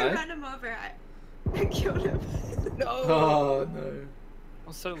 Did you I die? ran him over. I killed him. No. Oh no.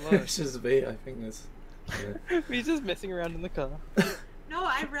 I'm so low. It's just me, I think that's. Yeah. He's just messing around in the car. No,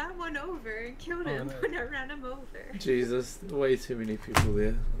 I ran one over and killed him no. when I ran him over. Jesus, way too many people there.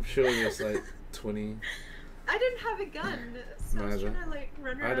 I'm sure there's like 20. I didn't have a gun, so I was Neither. trying to like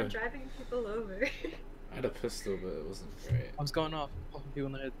run I around don't- driving people over. I had a pistol, but it wasn't great. I was going off, popping people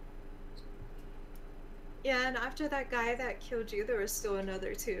in the head. Yeah, and after that guy that killed you, there was still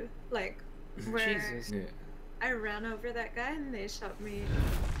another 2. Like, where Jesus. Yeah. I ran over that guy and they shot me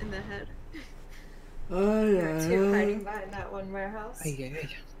in the head. Oh There were 2 hiding yeah. behind that one warehouse. Hey.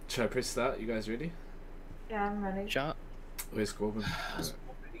 Should I press start? You guys ready? Yeah, I'm running. Shot. Where's Corbin?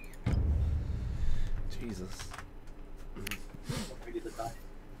 Jesus. Ready to die.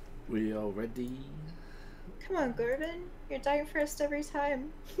 We are ready. Come on, Corbin. You're dying first every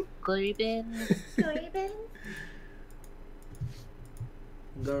time. Corbin. Corbin.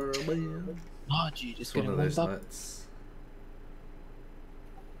 Oh, gee, just It's one getting of warmed those up. nights.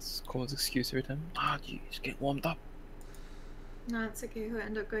 It's Cole's excuse every time. Ah, gee, just get warmed up. No, it's okay. Who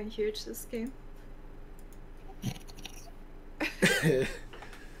end up going huge this game?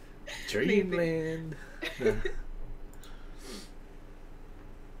 Dreamland. No.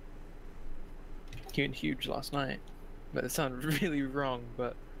 He went huge last night. But it sounded really wrong,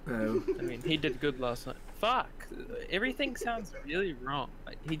 but No. I mean, he did good last night. Fuck! Everything sounds really wrong.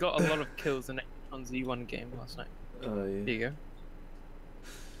 Like, he got a lot of kills in H1Z1 game last night. Oh There yeah. you go.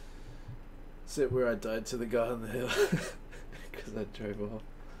 Is it where I died to the guy on the hill? Because I drove off.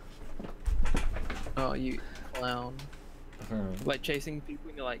 Oh, you clown. Like chasing people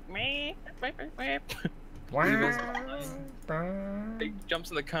and you're like, meh, meh, meh, meh. Leave us behind. He jumps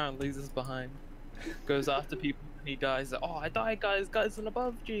in the car and leaves us behind. Goes after people and he dies. Oh, I died, guys. Guys in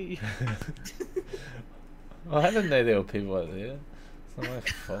above, G. Well, I didn't know there were people out there. It's not my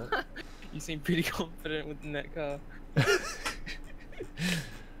fault. You seem pretty confident within that car.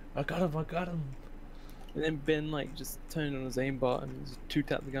 I got him. And then Ben like just turned on his aimbot and just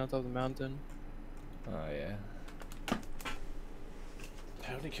two-tapped the guy on top of the mountain. Oh yeah.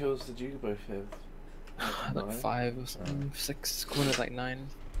 How many kills did you both have? Like 5 or something, 6, going at like 9.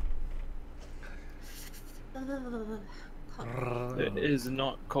 It is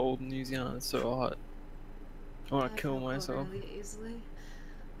not cold in New Zealand, it's so hot. I wanna kill myself. Really easily.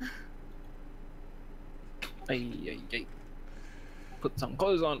 Ay. Put some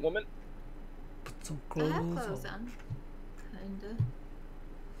clothes on, woman. Put some I clothes have on. clothes on. Kinda.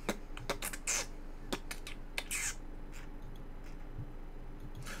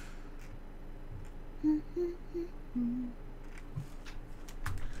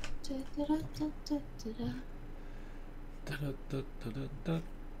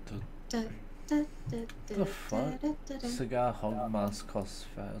 The fuck? Cigar hog mask costs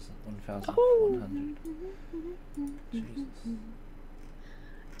 1,100. Jesus.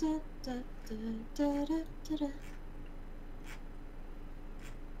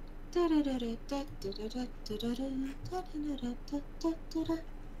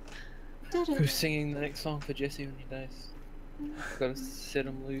 Who's singing the next song for Jesse when he dies? Gotta set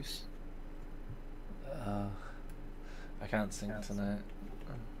him loose. I can't sing tonight.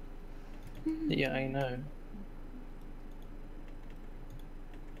 Yeah, I know.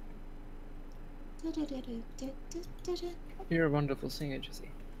 You're a wonderful singer, Jesse.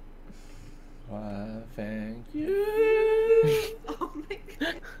 Why, thank you. Oh my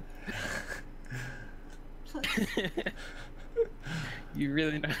god. You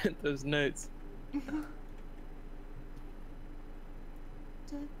really know those notes.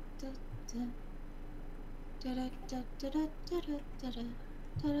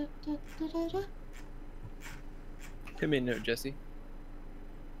 Hit me a note, Jesse.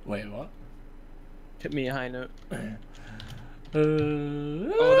 Wait, what? Hit me a high note. Oh, that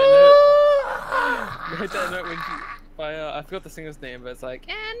note. Hit that note when she. I forgot the singer's name, but it's like,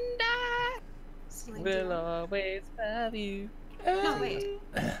 and I Celine will Dion. always love you. No, wait.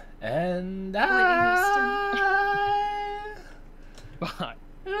 And Whitney I Bye.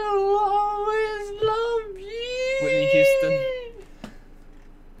 will always love you. Whitney Houston.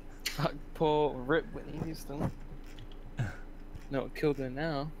 Fuck, poor rip Whitney Houston. No, it killed her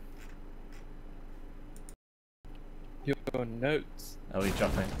now. Your notes. Are we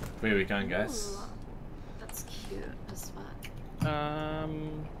dropping? Where are we going, guys? Ooh, that's cute as fuck. Oh,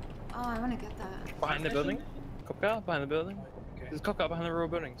 I want to get that. behind the building. Cop car behind the building. Okay. There's a cop car behind the row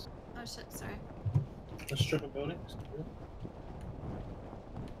of buildings. Oh shit, sorry. The strip of buildings.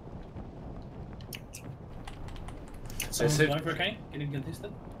 Someone's said- going for a cane, getting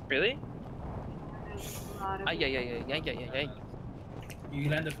contested. Really? There's a lot of Ah, yeah. You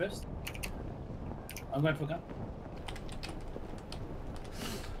landed first. I'm going for a gun.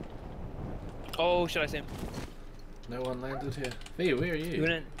 Oh, should I see him? No one landed here. V, where are He you?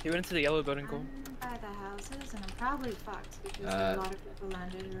 went into the yellow building, Cole. I'm by the houses, and I'm probably fucked because a lot of people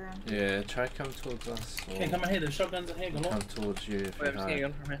landed around. Yeah, try come towards us. Or Okay, come in here. There's shotguns in here. Go come on. towards you if Wait, you I'm just getting a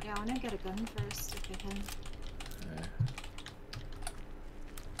hide. gun from here. Yeah, I want to get a gun first if I can. Yeah.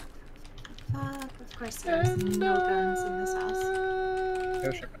 Fuck, of course there's no guns in this house.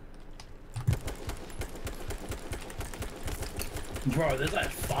 Go shotgun. Bro, there's like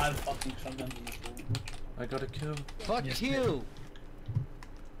 5 fucking shotguns in this room. I got a kill. Fuck Yes, you!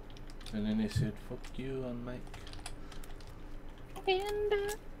 And then he said, fuck you on mic.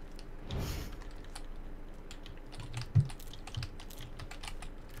 And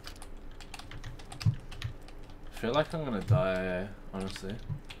I feel like I'm gonna die, honestly.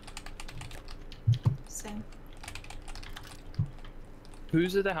 Same.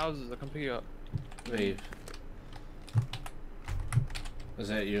 whose are the houses? I can pick you up. Leave. Is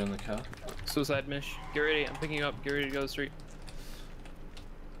that you in the car? Suicide Mish. Get ready. I'm picking you up. Get ready to go to the street.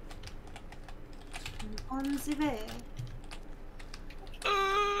 On the way.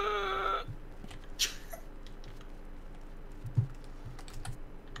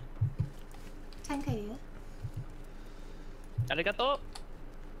 Tankaye. Arigato.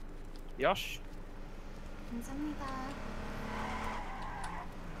 Yosh. 감사합니다.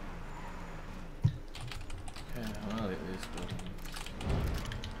 Okay, I wanna let these buildings.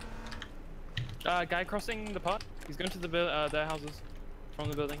 Guy crossing the park. He's going to their houses from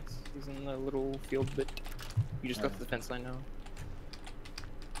the buildings. He's in the little field bit. You just got to the fence line now.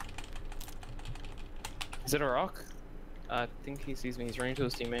 Is it a rock? I think he sees me. He's running to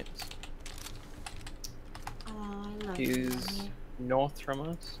his teammates. Oh, I love He's you. north from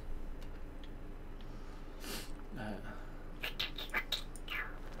us.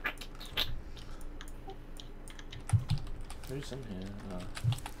 Who's in here?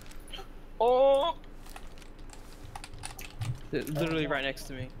 Oh! They're literally right next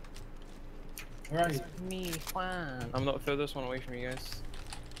to me. Where are you? Me, Juan. I'm not the furthest one away from you guys.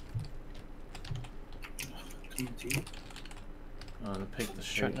 Coming to you. I'm gonna pick the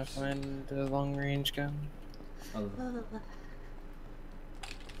Trying to shapes. find a long range gun. Oh, Ugh.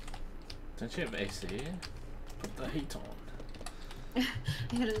 don't you have AC? Put the heat on.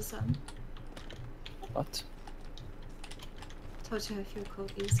 It is What? told you I feel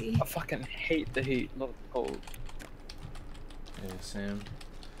cold easy. I fucking hate the heat, not the cold. Yeah, Sam.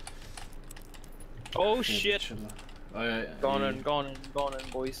 Oh Yeah, shit! chiller. Oh, yeah, Gone you- in,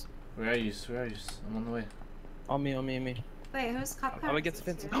 boys. Where are you? Where are you? I'm on the way. On me. Wait, who's cop I'm against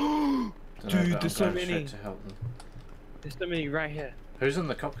the fence. here? Don't know, Dude, but I'm there's so going many. straight to help them. There's so many right here. Who's in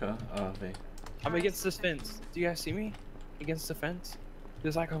the cop car? Oh, V. I'm against this fence. Do you guys see me? Against the fence?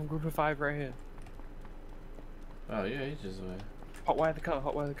 There's like a group of 5 right here. Oh, yeah, ages away. Hotwire the car,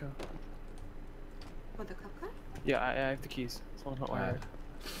 hotwire the car. What, the cop car? Yeah, I have the keys. Someone hotwire Alright. it.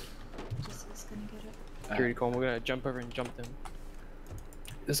 Just was gonna get it. Security call, we're gonna jump over and jump them.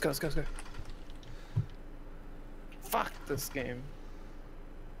 Let's go. Fuck this game.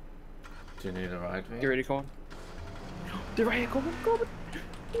 Do you need a ride, V? Get ready, Colin. They're right here, Colin.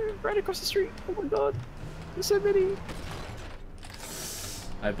 They're right across the street. Oh my god. There's so many.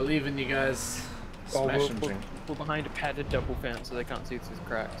 I believe in you guys. Oh, Smash and we're drink. behind a padded double fence, so they can't see through the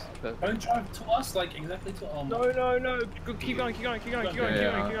cracks. But... Don't drive to us, like exactly to our No. Go, keep going.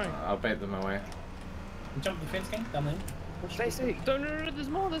 Yeah, I'll bait them away. Jump the fence, gang, down there. Stay. No,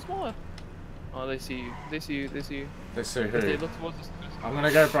 there's more. Oh, they see you. They see you. They see you. They see If they who? look towards us. I'm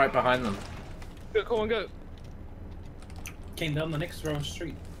gonna go right behind them. Go, come on, go. Came down the next row of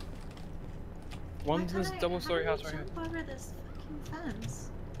street. One's in this double-story house How right did here. I jump over this fucking fence?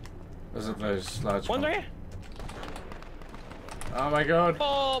 Was it those large One's right here. Oh my god.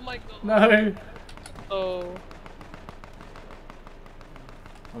 Oh my god. No! Oh.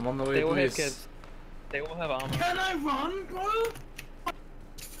 I'm on the way, They all have please. kids. They all have armor. Can I run, bro?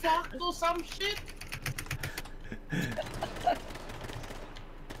 Fuck or some shit?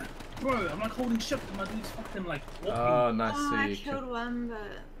 Bro, I'm like holding shift and my dude's fucking like walking. Oh, nice Oh, to I you. killed one, but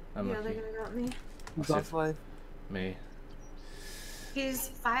I'm the other lucky. guy got me. That's life. Me. He's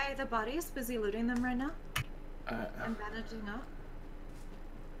by the bodies, busy looting them right now. Uh, I'm bandaging up.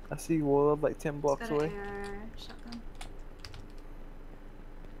 I see you all like 10 He's blocks got away. an air shotgun.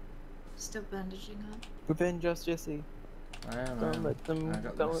 Still bandaging up. Revenge us, Jesse. I am. Don't let them. I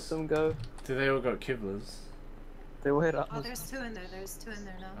got Don't this. let them go. Do they all got kibblers? They will hit up. Oh, there's two in there. There's two in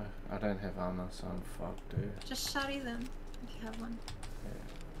there now. I don't have armor, so I'm fucked, dude. Just shotty them if you have one. Yeah,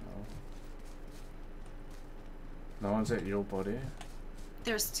 no. No one's at your body.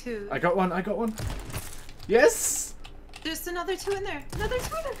 There's two. I got one, I got one! Yes! There's another two in there. Another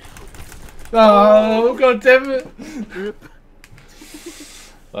two in there. Oh, god damn it!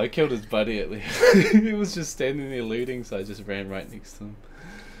 I killed his buddy at least. He was just standing there looting, so I just ran right next to him.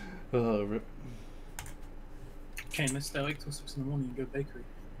 Oh, rip. Okay, let's stay awake till 6 in the morning and go bakery.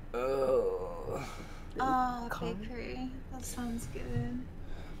 Oh, Oh, Come. bakery. That sounds good.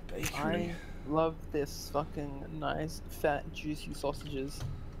 bakery. I love this fucking nice, fat, juicy sausages.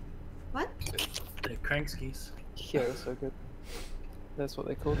 What? They're crankskis. Yeah, they're so good. That's what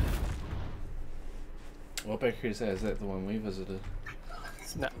they're called. What bakery is that? Is that the one we visited?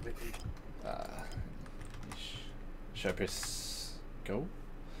 No. Should I press go?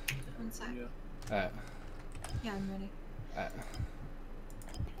 One sec. Yeah. Yeah, I'm ready.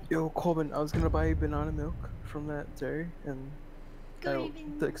 Yo, Corbin, I was gonna buy banana milk from that dairy, and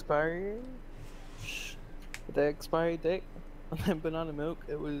the expiry, the expiry date on that banana milk,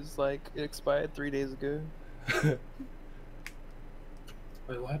 it was like it expired 3 days ago.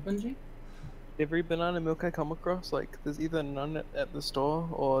 Wait, what happened, G? Every banana milk I come across, like there's either none at the store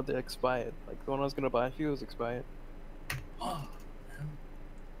or they're expired. Like the one I was gonna buy for you was expired. Oh, man.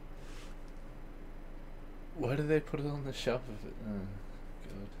 Why do they put it on the shelf if it?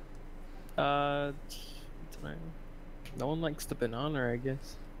 Oh, I don't know. No one likes the banana, I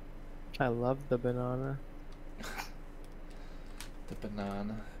guess. I love the banana. God. The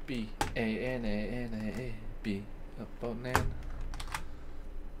banana. B-A-N-A-N-A-A. B. A banana.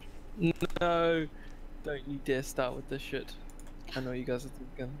 No! Don't you dare start with this shit. I know you guys are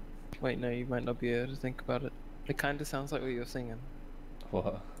thinking. Wait, no, you might not be able to think about it. It kinda sounds like what you're singing.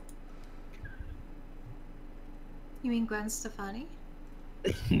 What? You mean Gwen Stefani?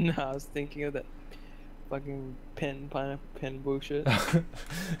 No, I was thinking of that fucking pineapple pen bullshit. I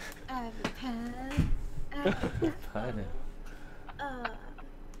have a pen. I have a Pineapple. uh.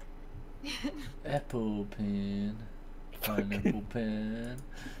 Apple pen. Pineapple pen.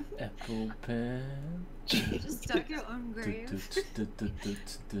 Apple pen. You just dug your own grave.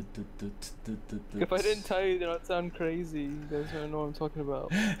 If I didn't tell you, then I'd sound crazy. You guys don't know what I'm talking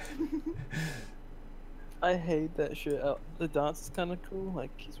about. I hate that shit. The dance is kind of cool.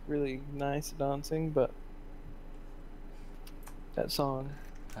 Like, he's really nice at dancing, but that song.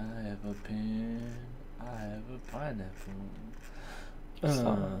 I have a pen. I have a pineapple.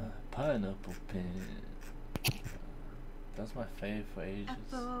 Pineapple pen. That's my fave for ages.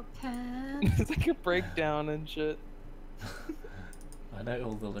 Apple pen. It's like a breakdown and shit. I know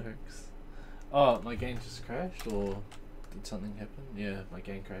all the lyrics. Oh, my game just crashed, or did something happen? Yeah, my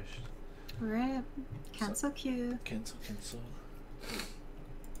game crashed. Rip. Cancel queue. Cancel, cancel.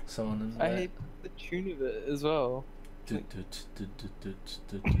 Someone in I there. hate the tune of it as well.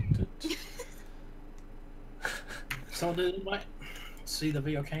 Someone did invite. See the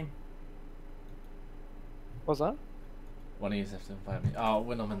video came. What's that? One of you have to invite me. Oh,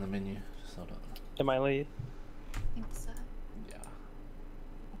 when I'm in the menu. Just hold on. Am I lead? I think so. Yeah.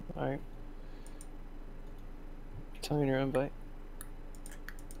 Alright. Tell me your invite.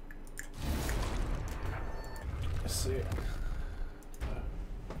 Let's see.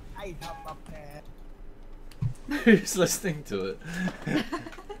 I have a pen. Who's listening to it?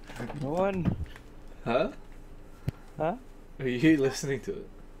 No one. Huh? Huh? Are you listening to it?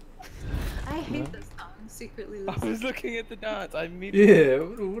 I hate this song. Secretly I listening. was looking at the dance. I immediately. Yeah,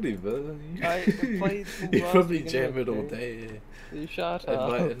 whatever. I played full You blast probably again, jam it all okay? day. You shut Yeah.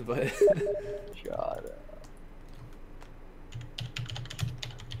 up. Invite. Shut up.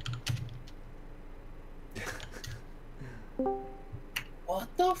 What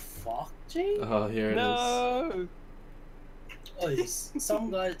the fuck, G? Oh, here it is. No! Oh,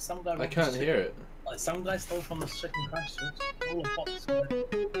 some guy. I can't hear it. Like, some guy stole from the second crash source. All the bots still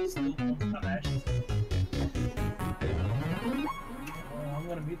from that ashes. I'm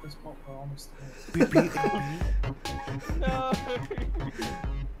gonna mute this bot for honest. No!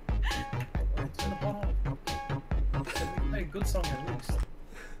 Turn the bot off. Hey, good song at least.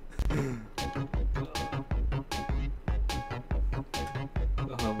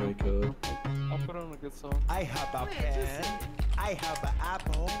 Oh my god. I'll put on a good song. I have a Wait, pen. I have an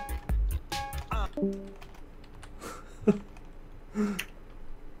apple.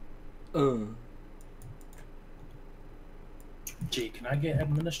 G, can I get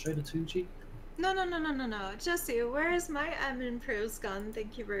administrator too, G? No. Jesse, where is my admin pros gone?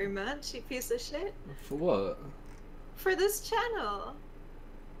 Thank you very much, you piece of shit. For what? For this channel.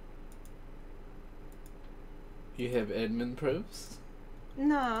 You have admin pros?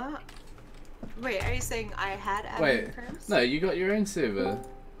 No. Wait, are you saying I had admin Wait, pros? no, you got your own server.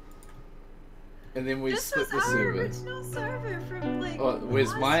 And then we This split was the our server. original server from like. Oh,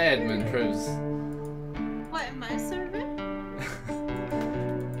 where's my last admin year. pros? What, in my server? Yeah,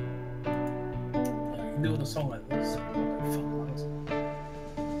 you can do with a song like this.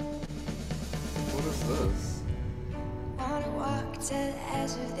 What is this? Wanna walk to the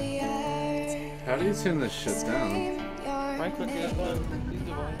edge of the earth. How do you turn this shit down? Right click that button. Leave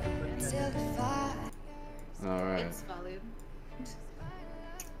the one. Till the fire. Alright. It's volume.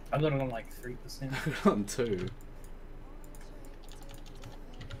 I got it on like 3%. I got on 2.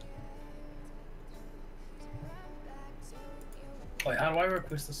 Wait, how do I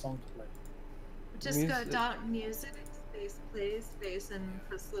request the song to play? Just Music. go dot music space play space and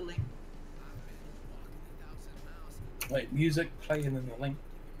press the link. Wait, music, play, and then the link.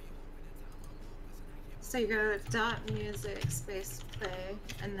 So you go dot music space play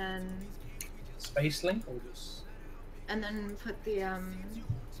and then Space link or just put the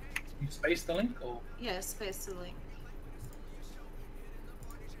you space the link or yeah, space the link.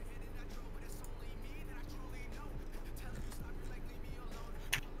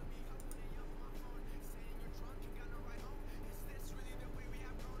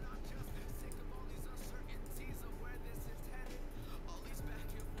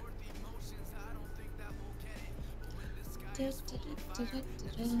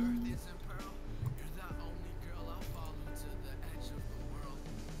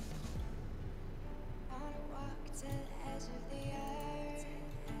 Wanna walk to the edge of the earth.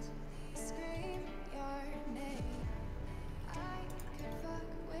 Scream your name. I could fuck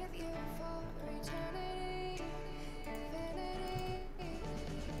with you for eternity. Infinity.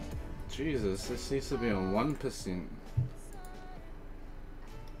 Jesus, this needs to be on 1%.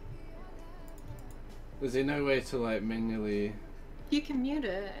 Is there no way to like manually... You can mute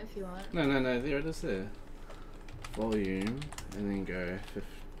it if you want. No, there it is there. Volume, and then go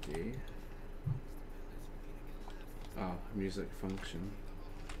 50. Oh, music function.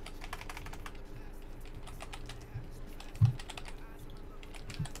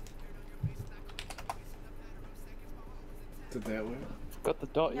 Did that work? Got the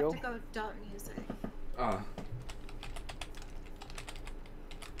dot, You yo. have to go dot music. Ah.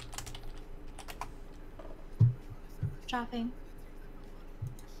 Dropping.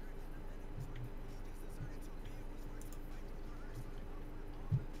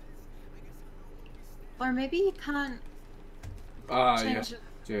 Or maybe you can't Ah, yeah. change it.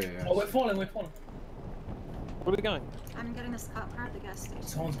 Yeah. oh, we're falling. Where are we going? I'm getting a Scott car at the gas station.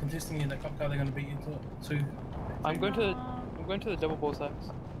 Someone's contesting you in the cup car. They're gonna beat you to. I'm going to the double ball sacks.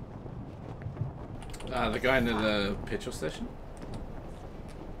 The guy near the petrol station?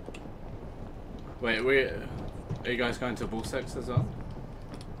 Wait, are you guys going to Bull Sacks as well?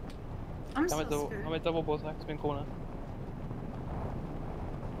 I'm so I'm at double ball sacks, main corner.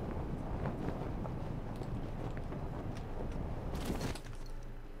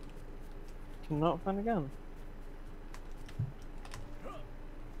 Cannot find a gun.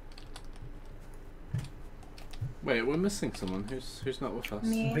 Wait, we're missing someone. Who's not with us?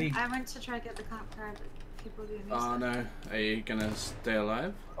 Me, Big. I went to try to get the cop car, but people doing Oh stuff. no. Are you gonna stay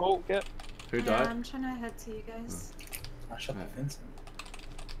alive? Oh, yeah. Who Yeah, died? I'm trying to head to you guys. I shot the Right. fence.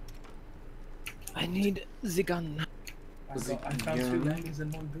 I need the gun. I found 2 landings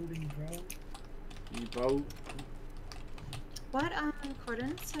in one building, bro. You bro. What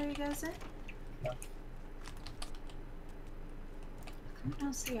coordinates are you guys in? I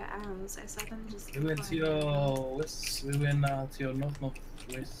don't see your arrows. I saw them just. We went to flying. your west. We went to your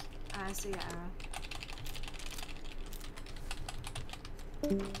northwest. Ah, I see your arrow.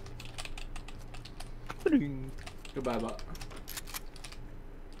 Goodbye, bot.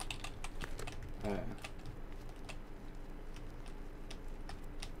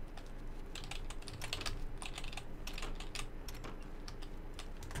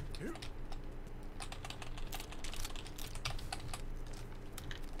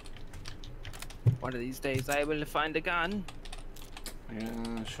 One of these days I will find a gun. Yeah,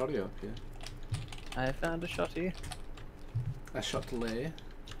 shotty up here. I found a shotty. A shot lay.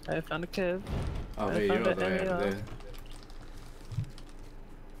 I found a Kev. Oh, I there you found are, an there, AR. there.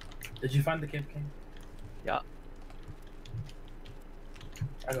 Did you find the Cave King? Yeah.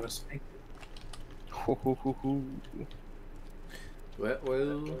 I got a spike. Well.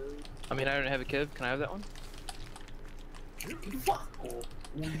 I mean, I don't have a Kev. Can I have that one? Fuck off.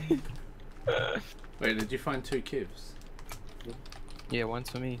 Wait, did you find 2 kivs? Yeah, one's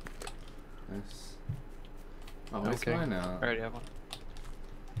for me. Yes. Oh, it's Okay. mine now. I already have one.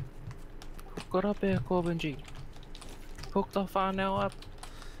 Hook it up here, Corbin G. Hook the phone now up.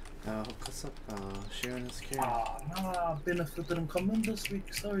 Hook us up, sharing is caring. Ah, nah, benefit didn't come in this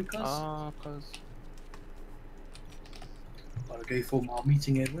week. Sorry, cuz. Cause. Gotta go for my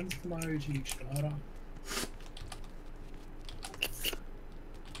meeting at Wednesday tomorrow, G. Straight up.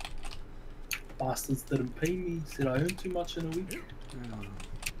 Bastards didn't pay me. Said I earned too much in a week. Oh.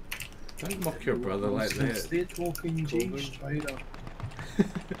 Don't mock your brother like that. They're talking, G. Corbin. Straight up.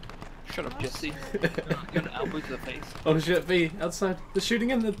 Shut up, Jesse. You're an elbow to the face. Oh shit, V, outside. They're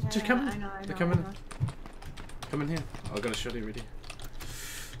shooting in. They're just coming. I know, They're I coming. know. Come in here. I got a shotty ready.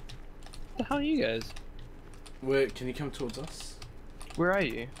 What the hell are you guys? Where? Can you come towards us? Where are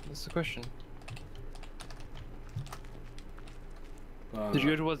you? That's the question. Did you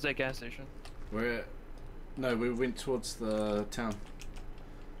go towards that gas station? We're... No, we went towards the town.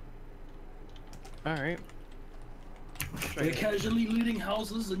 Alright. We're casually looting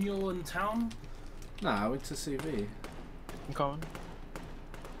houses and you're in town? Nah, I went to CV. I'm coming.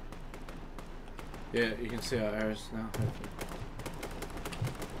 Yeah, you can see our arrows now, hopefully.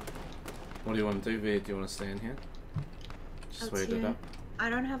 What do you want to do, V? Do you want to stay in here? Just wait it up. I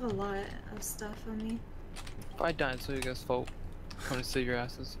don't have a lot of stuff on me. If I die, it's you guys' fault. I'm gonna save your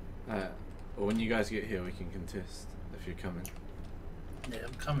asses. Well, when you guys get here, we can contest if you're coming. Yeah,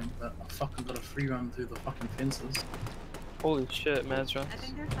 I'm coming, but I fucking got a free run through the fucking fences. Holy shit, Maz I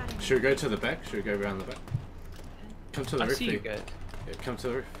think they're fighting. Should we go to the back? Should we go around the back? Come to the I roof, see V. you guys. Yeah, come to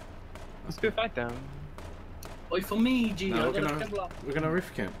the roof. Let's go fight them. Wait for me, G. No, I got a Kevlar. we're gonna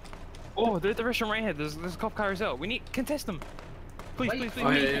roof camp. Oh, they're at the restaurant right here. There's a cop car as well. We need contest them. Please, Wait, please, please. Oh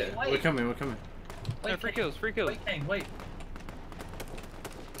yeah, please. yeah. wait. We're coming, we're coming. No, free kills, free kills. Wait, Kane, wait.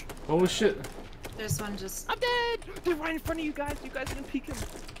 Oh shit. There's one just. I'm dead! They're right in front of you guys. You guys didn't peek him.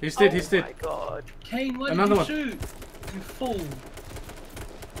 He's dead, he's Oh dead. my god. Kane, why Another did one. you shoot? You fool.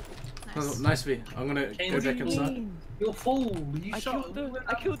 Nice. Nice, V. I'm gonna Kane, go what do back you inside. mean? You're a fool. You I shot.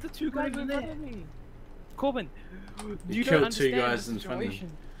 killed the 2 guys in front of me. Corbin, You don't killed 2 understand guys the in front of you.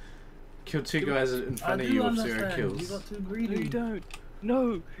 situation. Killed 2 guys in I front of do you with understand. 0 You kills. got too No, greedy. you don't.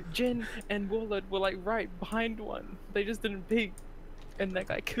 No, Jen and Wallard were like right behind one. They just didn't peek, and that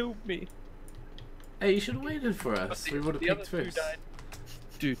guy killed me. Hey, you should have waited for us. We would have The other picked 2 first. died.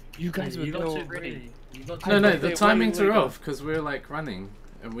 Dude, you guys were You got too ready. greedy. You got No, too no, greedy. the Wait, timings wait, are wait. off because we were like running,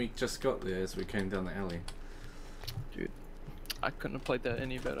 and we just got there as we came down the alley. Dude, I couldn't have played that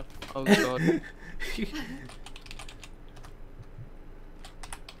any better. Oh god.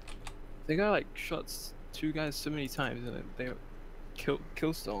 The guy like shots 2 guys so many times and they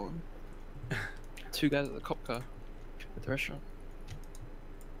kill stolen. 2 guys at the cop car at the restaurant.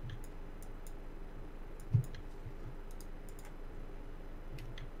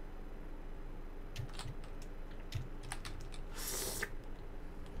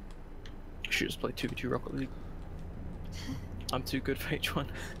 Should just play 2v2 Rocket League. I'm too good for H1.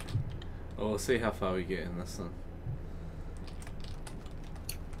 Well, we'll see how far we get in this one.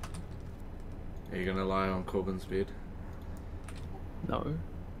 Are you gonna lie on Corbin's bed No.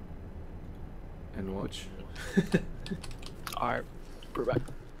 and watch? Alright, we're back.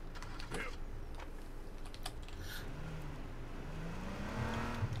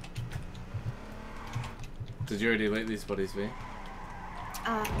 Did you already loot these bodies, V?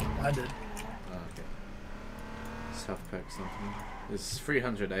 I did. Oh, okay. South pack something. There's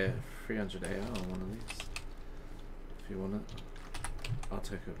 300 AR on one of these. If you want it, I'll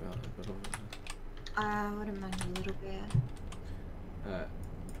take about a bit of it. I wouldn't mind a little bit. I'll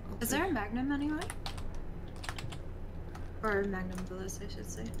Is take- there a Magnum anyway? Or Magnum bullets, I should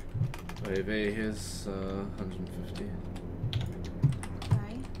say. Wait, V, here's 150.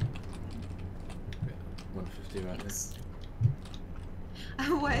 Right? Yeah, 150 right there. Thanks.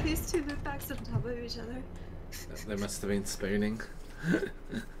 Why are these 2 loot packs on top of each other? They must have been spooning.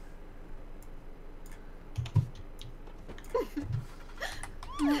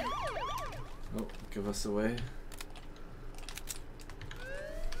 Oh, give us away.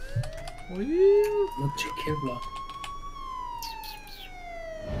 Woo! Not Kevlar.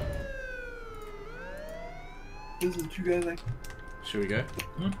 This is what you guys like. Should we go?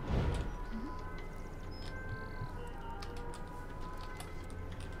 Hmm?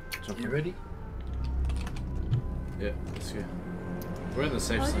 Jump You in. ready? Yeah, let's go. We're in the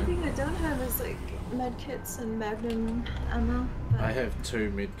safe The only zone. thing I don't have is like med kits and magnum ammo. But I have 2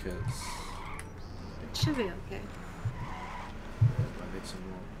 mid kits. it should be okay. I need some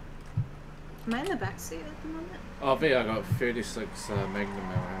more. Am I in the backseat at the moment? Oh, V, I got 36 magnum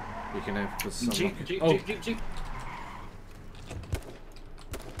ammo. You can have for someone. Jeep, Oh, Jeep.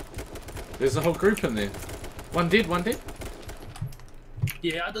 there's a whole group in there. One dead, one dead.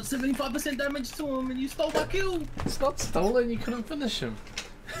 Yeah, I did 75% damage to him and you stole my kill! It's not stolen, you couldn't finish him.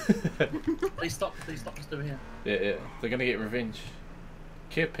 They stopped us over here. Yeah, they're gonna get revenge.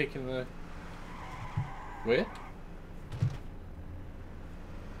 Keep picking the... Where?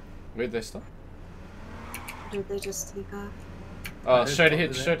 Where'd they stop? Or did they just take off? Oh, There's straight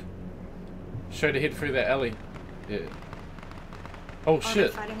ahead, probably straight ahead through that alley. Yeah. Oh Oh, they're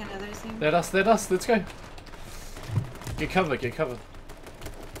shit. fighting another team? That us, let's go. Get cover, get cover.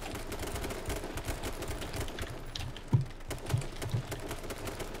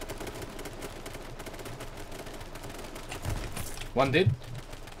 One dead.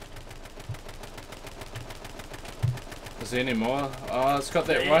 Is there any more? Oh, it's got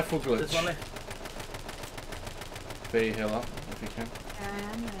that Yeah, rifle There's one glitch. left. Be heal up if you can. Yeah,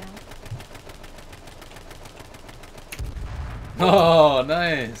 I am now. Oh,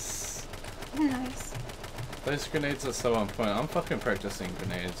 nice. Nice. Those grenades are so on point. I'm fucking practicing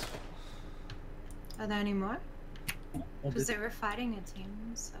grenades. Are there any more? Oh, Because did- they were fighting a team,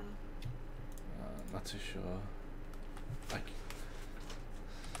 so. Not too sure. Like.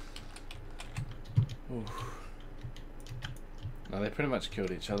 Oof. No, they pretty much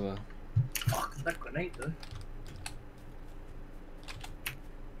killed each other. Fuck, that grenade though.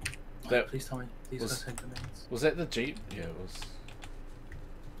 That- Please tell me these was- guys had grenades. Was that the Jeep? Yeah, it was.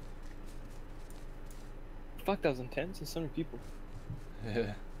 Fuck, that was intense. There's so many people.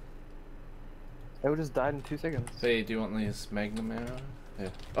 Yeah. They would just died in 2 seconds. Hey, do you want this magnum arrow? Yeah.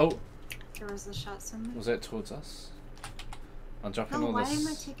 Oh, There was a shot somewhere. was that towards us? I'm dropping No, all why this.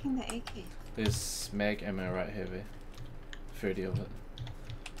 am I taking the AK? There's mag ammo right here, V. 30 of it.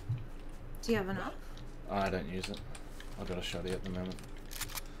 Do you have enough? I don't use it. I've got a shotty at the moment.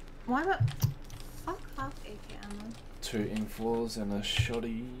 Why not? Fuck off AK ammo. 2 M4s and a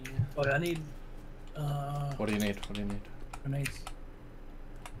shotty. Oh, I need What do you need? What do you need? grenades.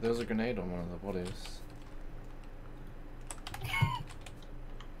 There was a grenade on one of the bodies.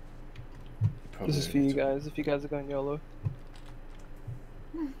 This is for you guys, if you guys are going YOLO.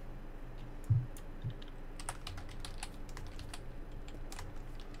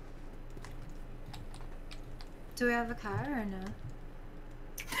 Do we have a car or no?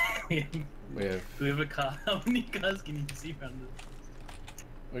 We have. Do we have a car? How many cars can you see around this?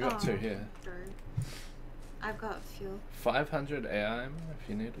 We got Oh, 2 here. dirt. I've got fuel. 500 AI ammo if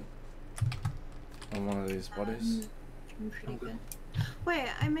you need it. On one of these bodies. I'm pretty I'm good. good. Wait,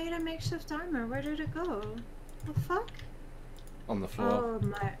 I made a makeshift armor. Where did it go? The fuck? On the floor.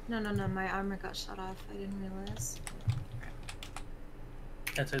 Oh, no, my armor got shut off. I didn't realize.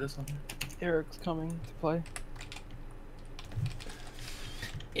 Can't say this one. Eric's coming to play.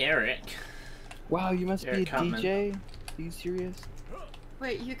 Eric. Wow, you must be a Eric Cutman. DJ? Are you serious?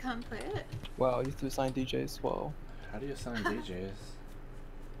 Wait, you can't play it? Wow, you have to assign DJs. Wow. How do you assign DJs?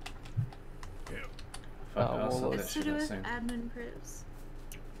 Oh, Fuck, I well, saw that It's to shit do at with same. admin privs.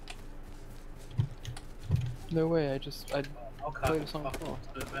 No way, I I'll cut. played a song Fuck before. off,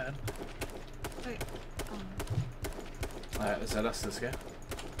 it's a bit bad. Wait. Oh. Alright, is that us? Let's go.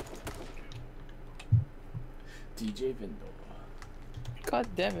 DJ Vendor. God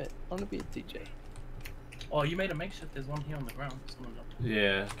damn it, I wanna be a DJ. Oh, you made a makeshift. There's one here on the ground. Someone dropped it.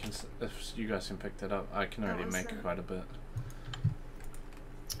 Yeah, if you guys can pick that up, I can That already was make it. quite a bit.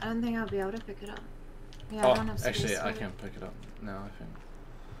 I don't think I'll be able to pick it up. Yeah, I Oh, don't have space actually, for I it. can pick it up now, I think.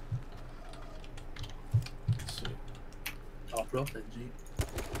 Let's see. Oh, bro, that Jeep.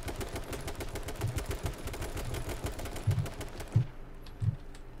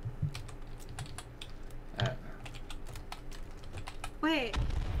 Wait,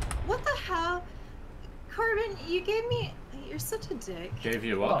 what the hell? Corbin, you gave me. You're such a dick. Gave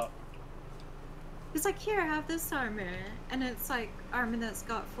you what? He's like, here, have this armor. And it's like armor that's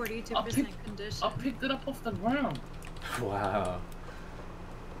got 42% condition. I picked it up off the ground. Wow.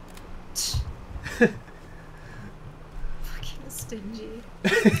 Fucking stingy.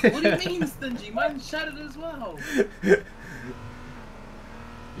 What do you mean stingy? Mine shattered as well. Yours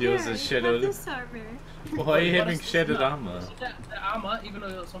Here, is have shattered. this armor. Why are you But having it's- shattered no, armor? That armor, even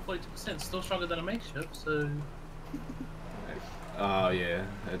though it's on 42%, still stronger than a makeshift, so... Oh yeah,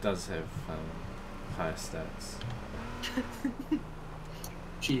 it does have higher stats.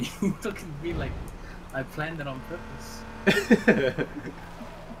 Gee, look at me like I planned it on purpose.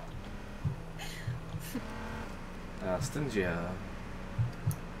 Stingy.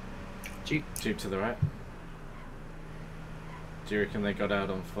 Jeep. Jeep to the right. Do you reckon they got out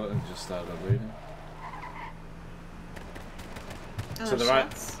on foot and just started looting? Oh, To the right.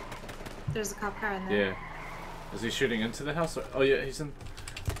 shots. There's a cop car in there. Yeah. Is he shooting into the house? Or, oh yeah, he's in.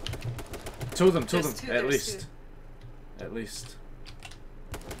 Two of them, There's at there's least. At least.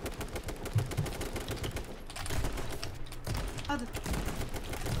 Oh, the...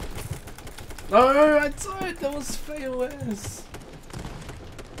 No, I died! That was fail ass!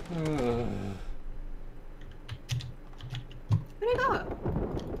 Where'd he go?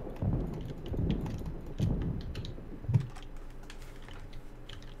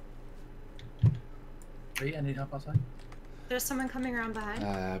 Wait, I need help outside. There's someone coming around behind.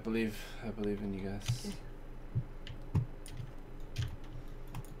 I believe in you guys.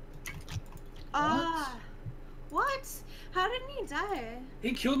 Ah, what? How did he die?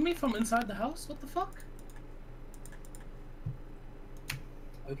 He killed me from inside the house? What the fuck?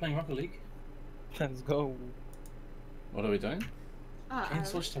 Are we playing Rocket League? Let's go. What are we doing? Oh, Can't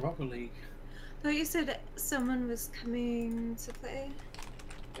switch to Rocket League. I thought you said someone was coming to play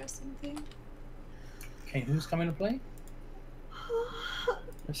or something. Okay, who's coming to play?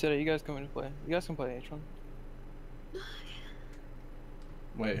 I said, you guys coming to play? You guys can play H1.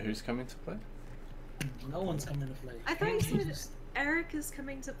 Wait, who's coming to play? No one's coming to play. I thought you Can't said just- Eric is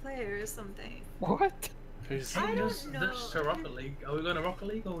coming to play or something. What? Who's? I can't don't just know. ditch to Rocket League. Are we going to Rocket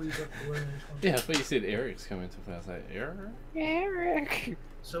League or are we going to H1? Yeah, I thought you said Eric's coming to play. I was like, Eric? Eric!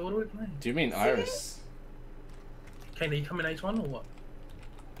 So what are we playing? Do you mean Iris? Kane, are you coming H1 or what?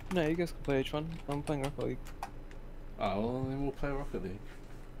 No, you guys can play H1. I'm playing Rocket League. Oh, well then we'll play Rocket League.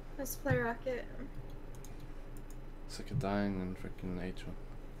 Let's play Rocket. Sick of dying in freaking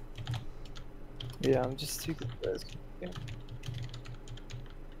H1. Yeah, I'm just too good for this. Yeah.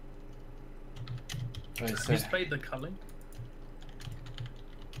 Wait, so Who's played the culling?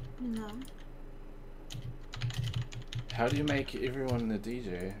 No. how do you make everyone a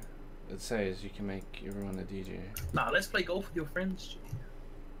DJ? It says you can make everyone a DJ. Nah, let's play golf with your friends.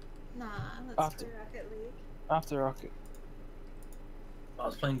 Nah, let's After- play Rocket League. After Rocket. I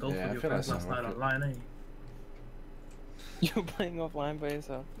was playing golf Yeah, I with your feel friends like last some night Rocket. online, eh? You're playing offline by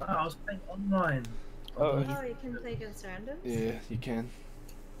yourself. Nah, I was playing online. Oh. Oh, you can play against randoms? Yeah, you can.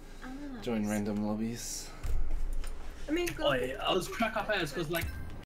 Ah, Join nice. random lobbies. I mean, go. Oh yeah, I was crack up ass because like